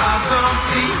 I found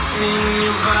peace in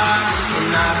your vibes.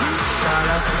 And I've been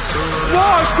silent for so long.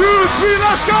 1, 2, 3,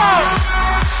 let's go!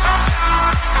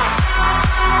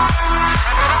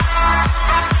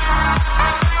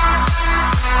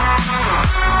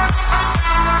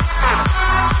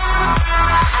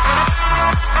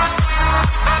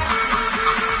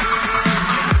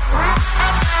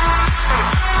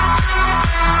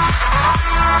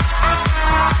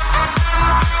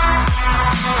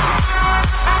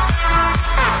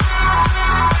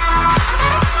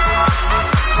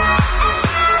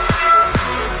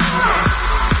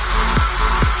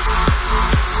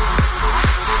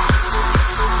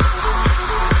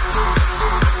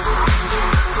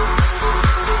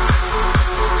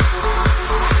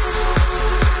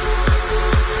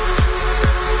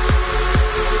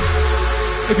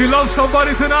 If you love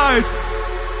somebody tonight,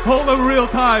 hold them real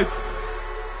tight.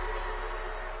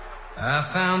 I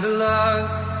found a love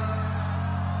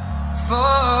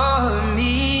for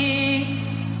me.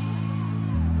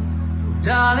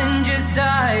 Darling, just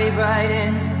dive right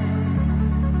in.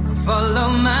 Follow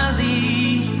my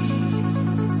lead.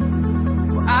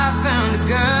 Well, I found a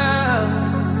girl,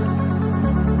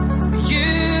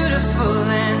 beautiful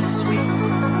and sweet.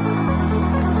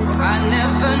 I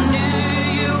never knew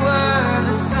you were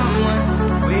the someone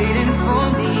waiting for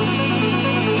me.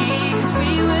 'Cause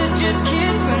we were just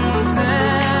kids when we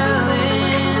fell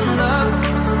in love,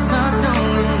 not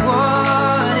knowing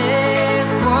what it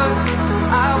was.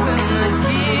 I will not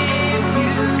give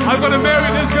you. I'm gonna marry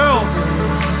this girl.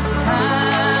 This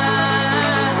time,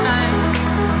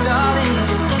 darling,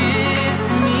 just kiss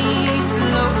me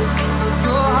slow.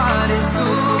 Your heart is so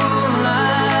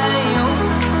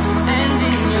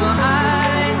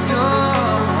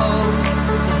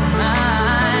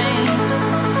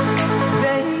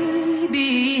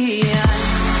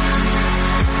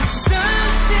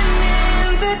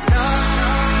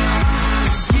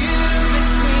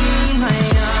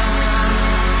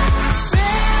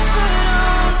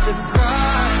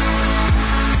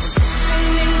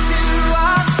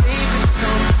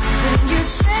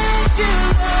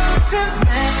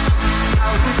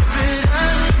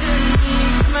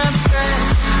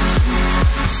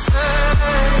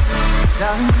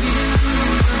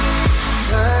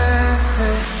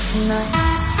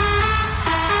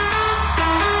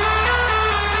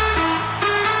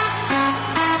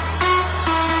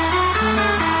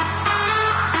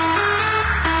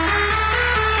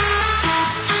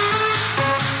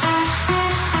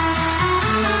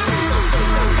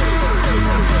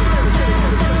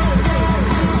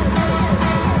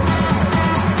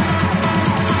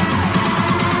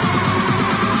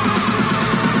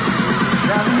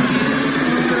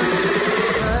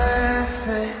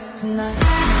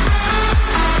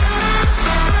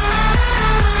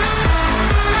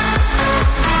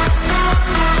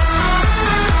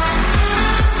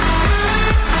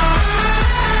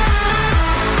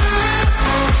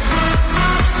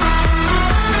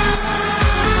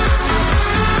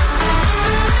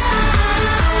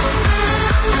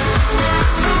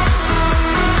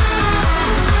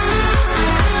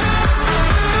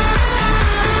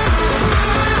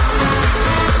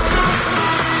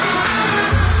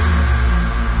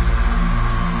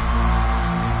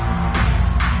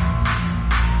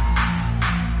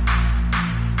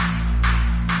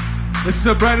This is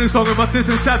a brand new song about this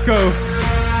and Satko.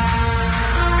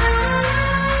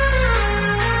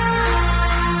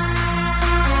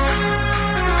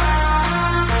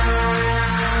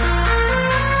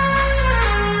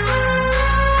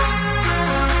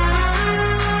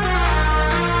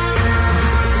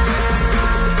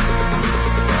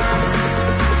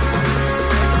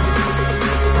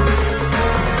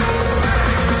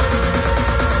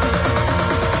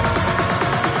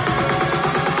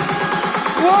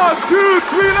 One, two,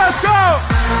 three, let's go!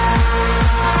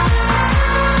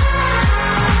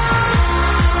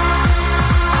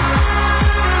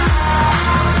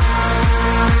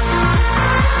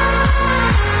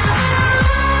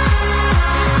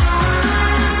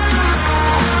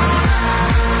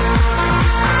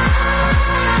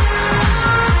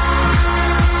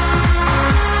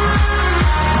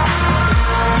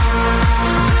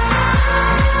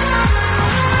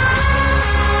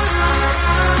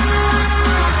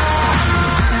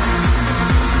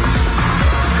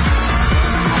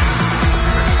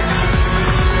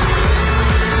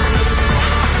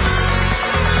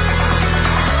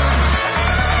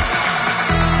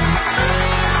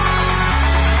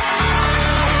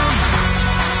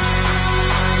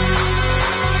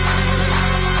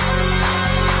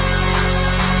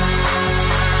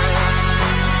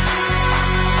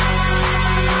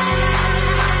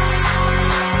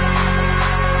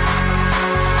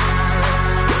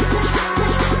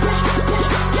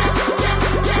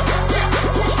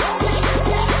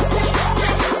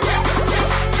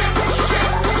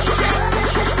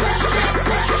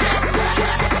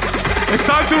 It's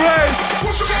time to race!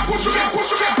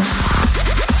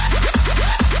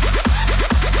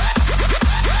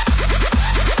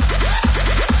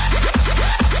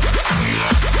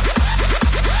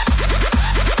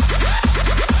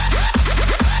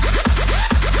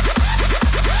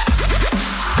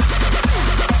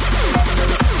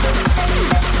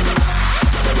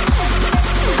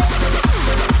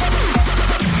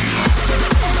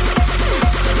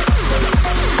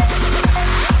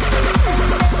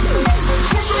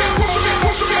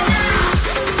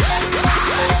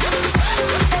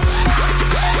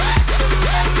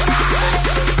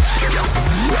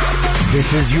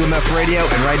 This is UMF Radio,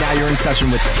 and right now you're in session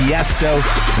with Tiësto,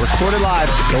 recorded live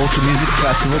at the Ultra Music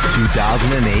Festival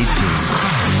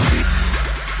 2018.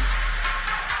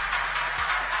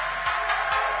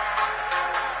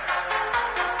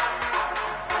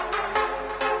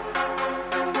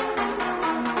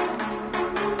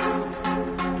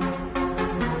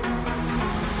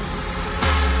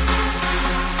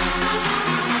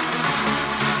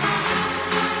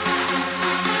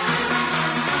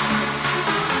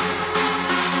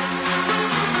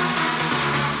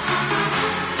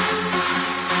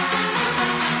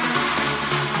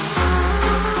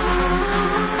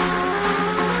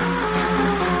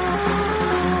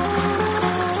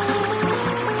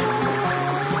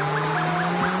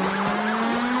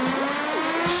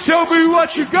 Show me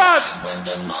what you got!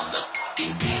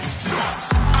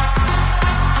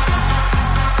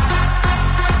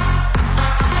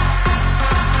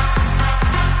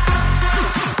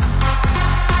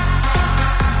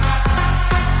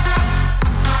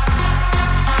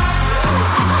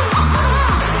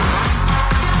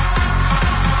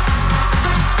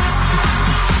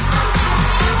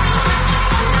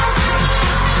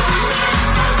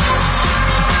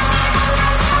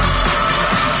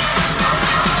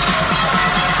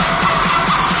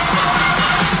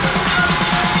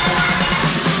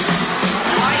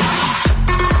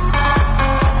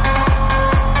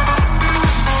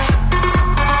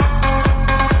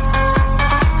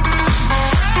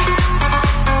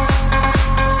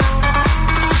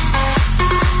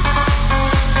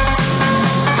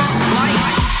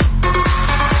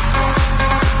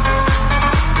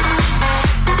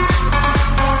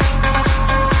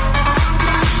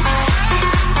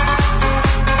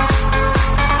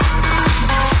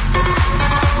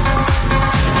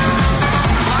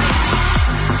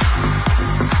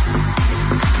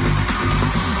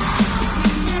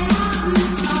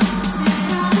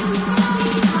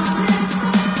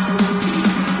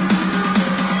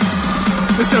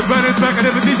 Beatback and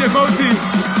then DJ Moksi.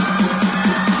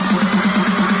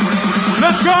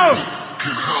 Let's go!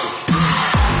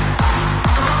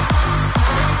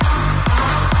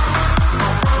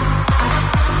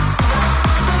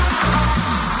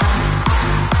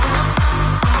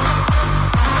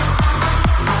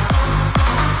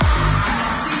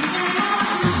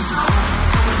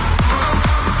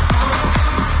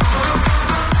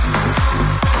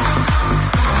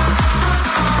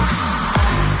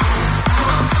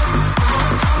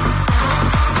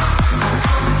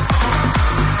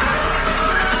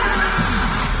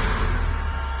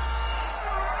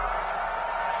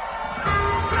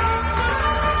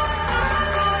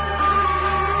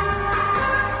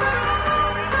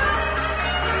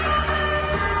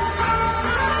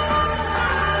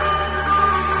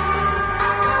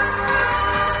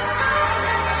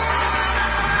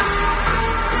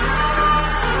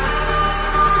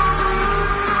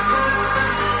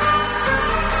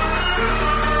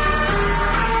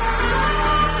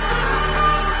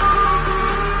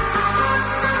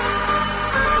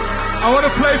 I want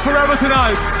to play forever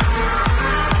tonight.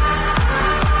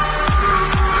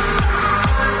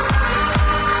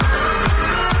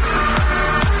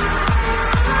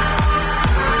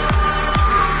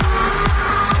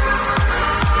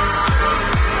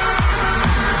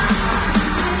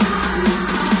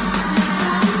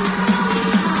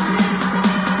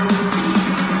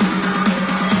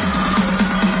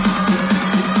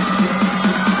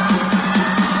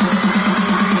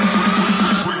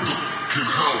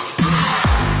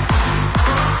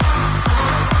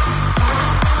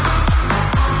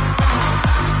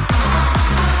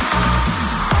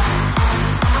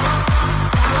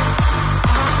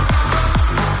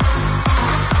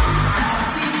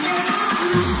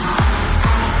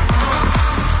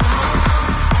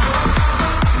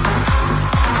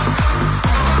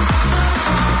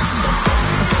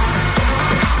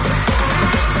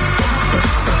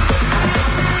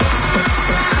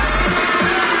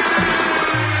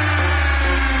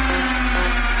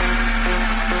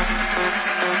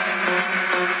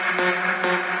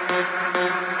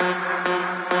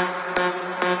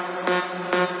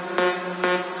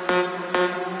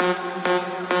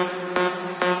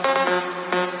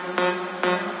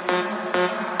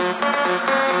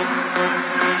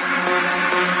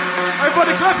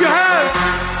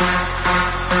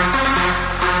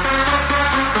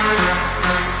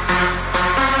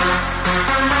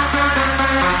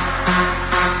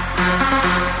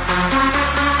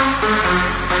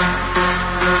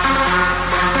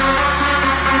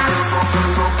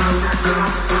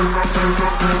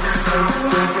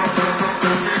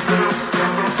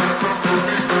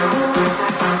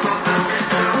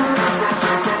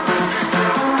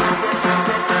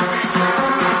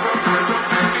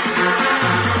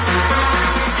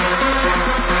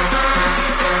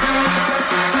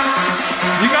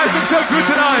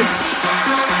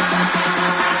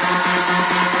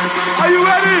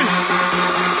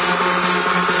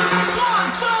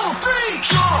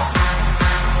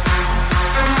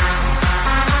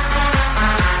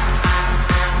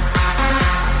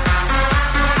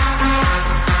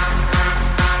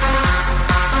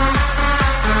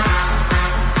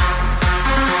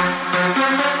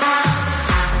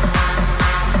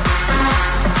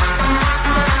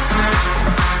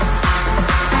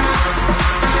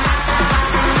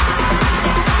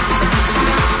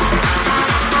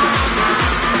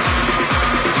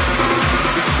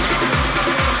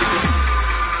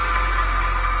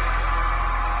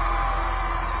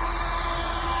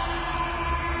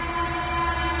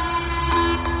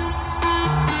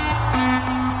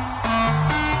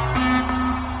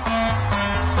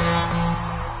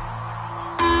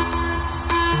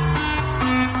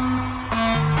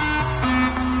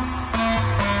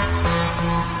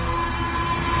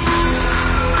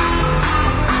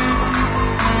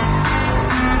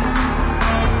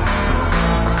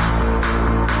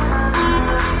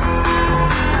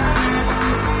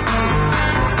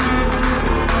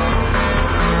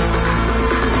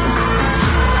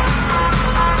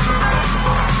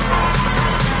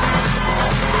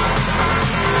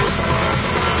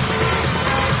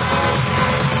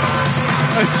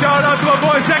 Shout out to my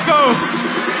boy Zeko.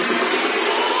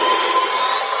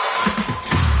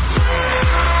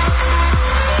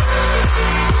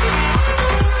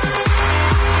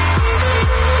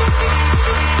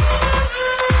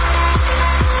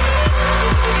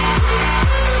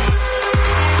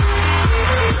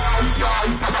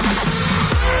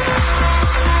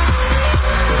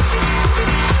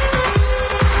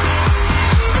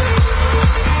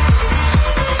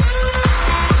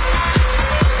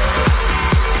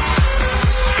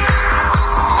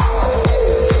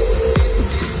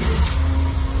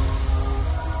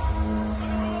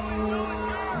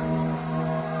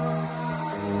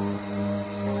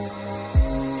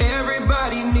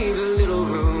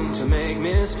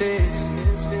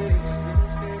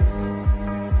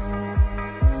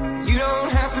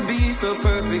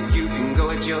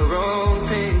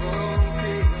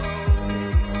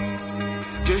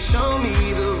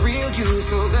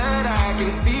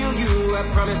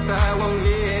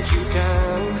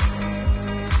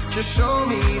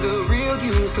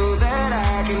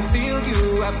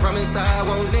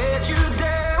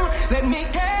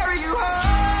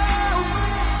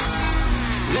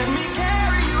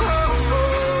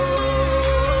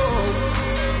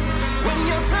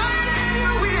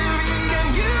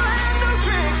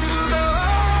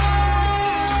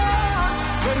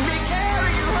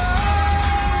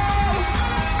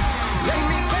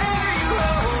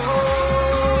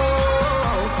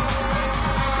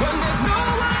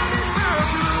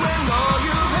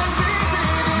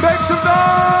 Make some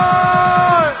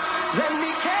noise! Let me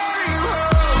carry you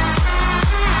home.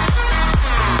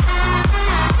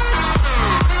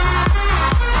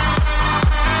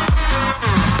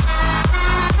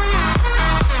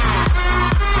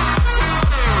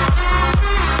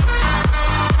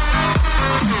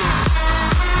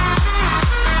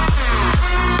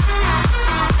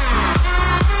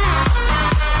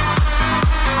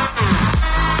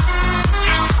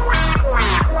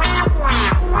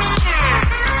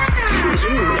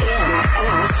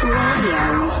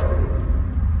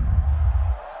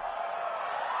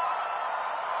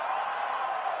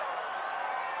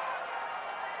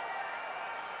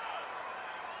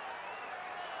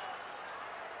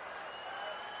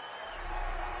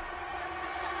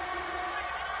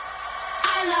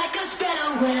 us better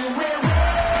when we're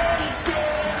wasted.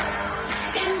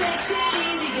 It makes it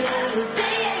easier to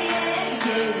fade.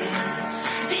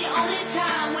 The only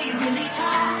time we really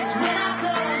talk is when our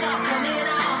clothes are coming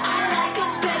off. I like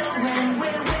us better when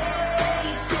we're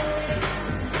wasted.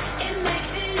 It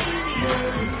makes it easier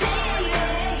to say.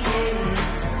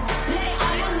 Lay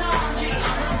all your laundry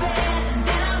on the bed and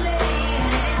then I'll lay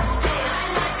in it instead. I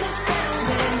like us better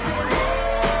when we're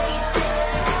wasted.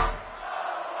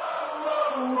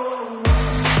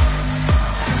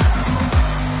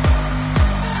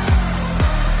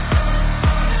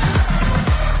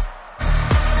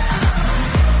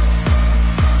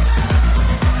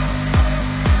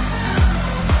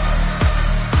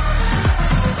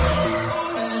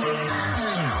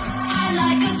 I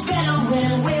like us better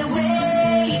when we're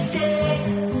wasted.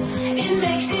 It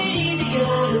makes it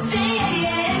easier to fade.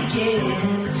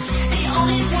 The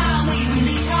only time we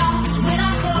really talk is when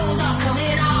our clothes are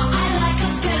coming off. I like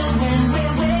us better when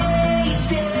we're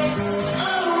wasted.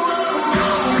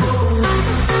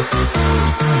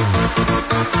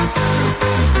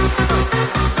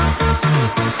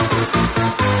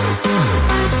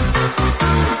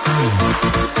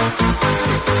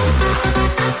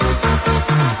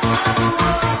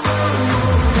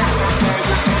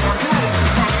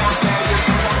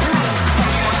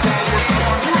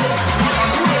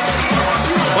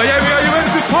 Miami, are you ready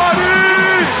to party?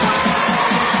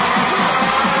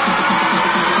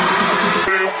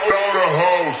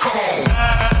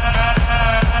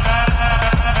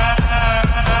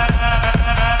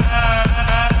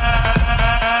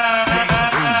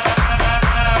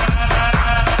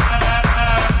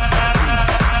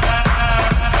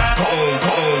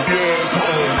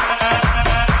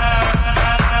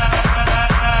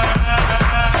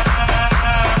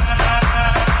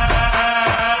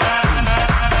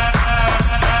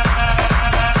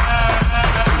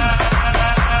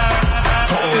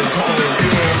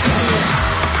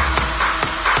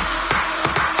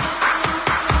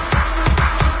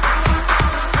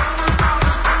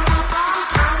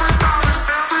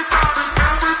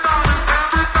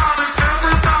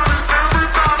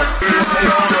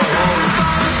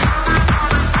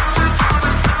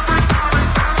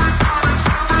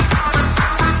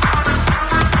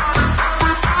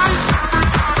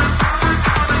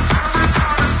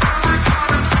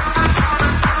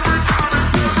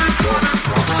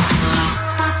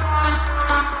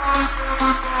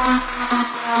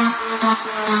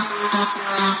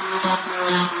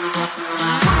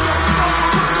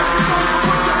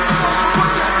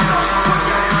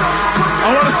 I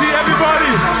want to see everybody.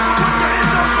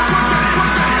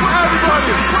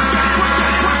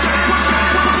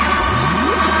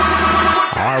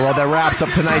 All right, well, that wraps up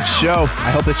tonight's show.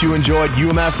 I hope that you enjoyed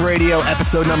UMF Radio,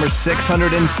 episode number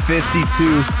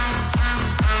 652.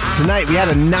 Tonight, we had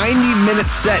a 90-minute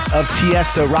set of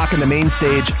Tiësto rocking the main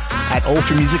stage at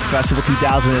Ultra Music Festival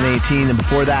 2018. And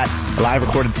before that, a live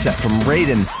recorded set from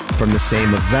Raiden from the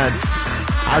same event.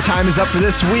 Our time is up for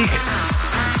this week.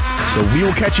 So we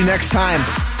will catch you next time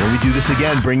when we do this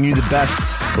again, bringing you the best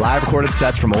live recorded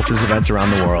sets from Ultra's events around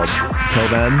the world. Until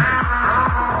then,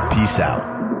 peace out.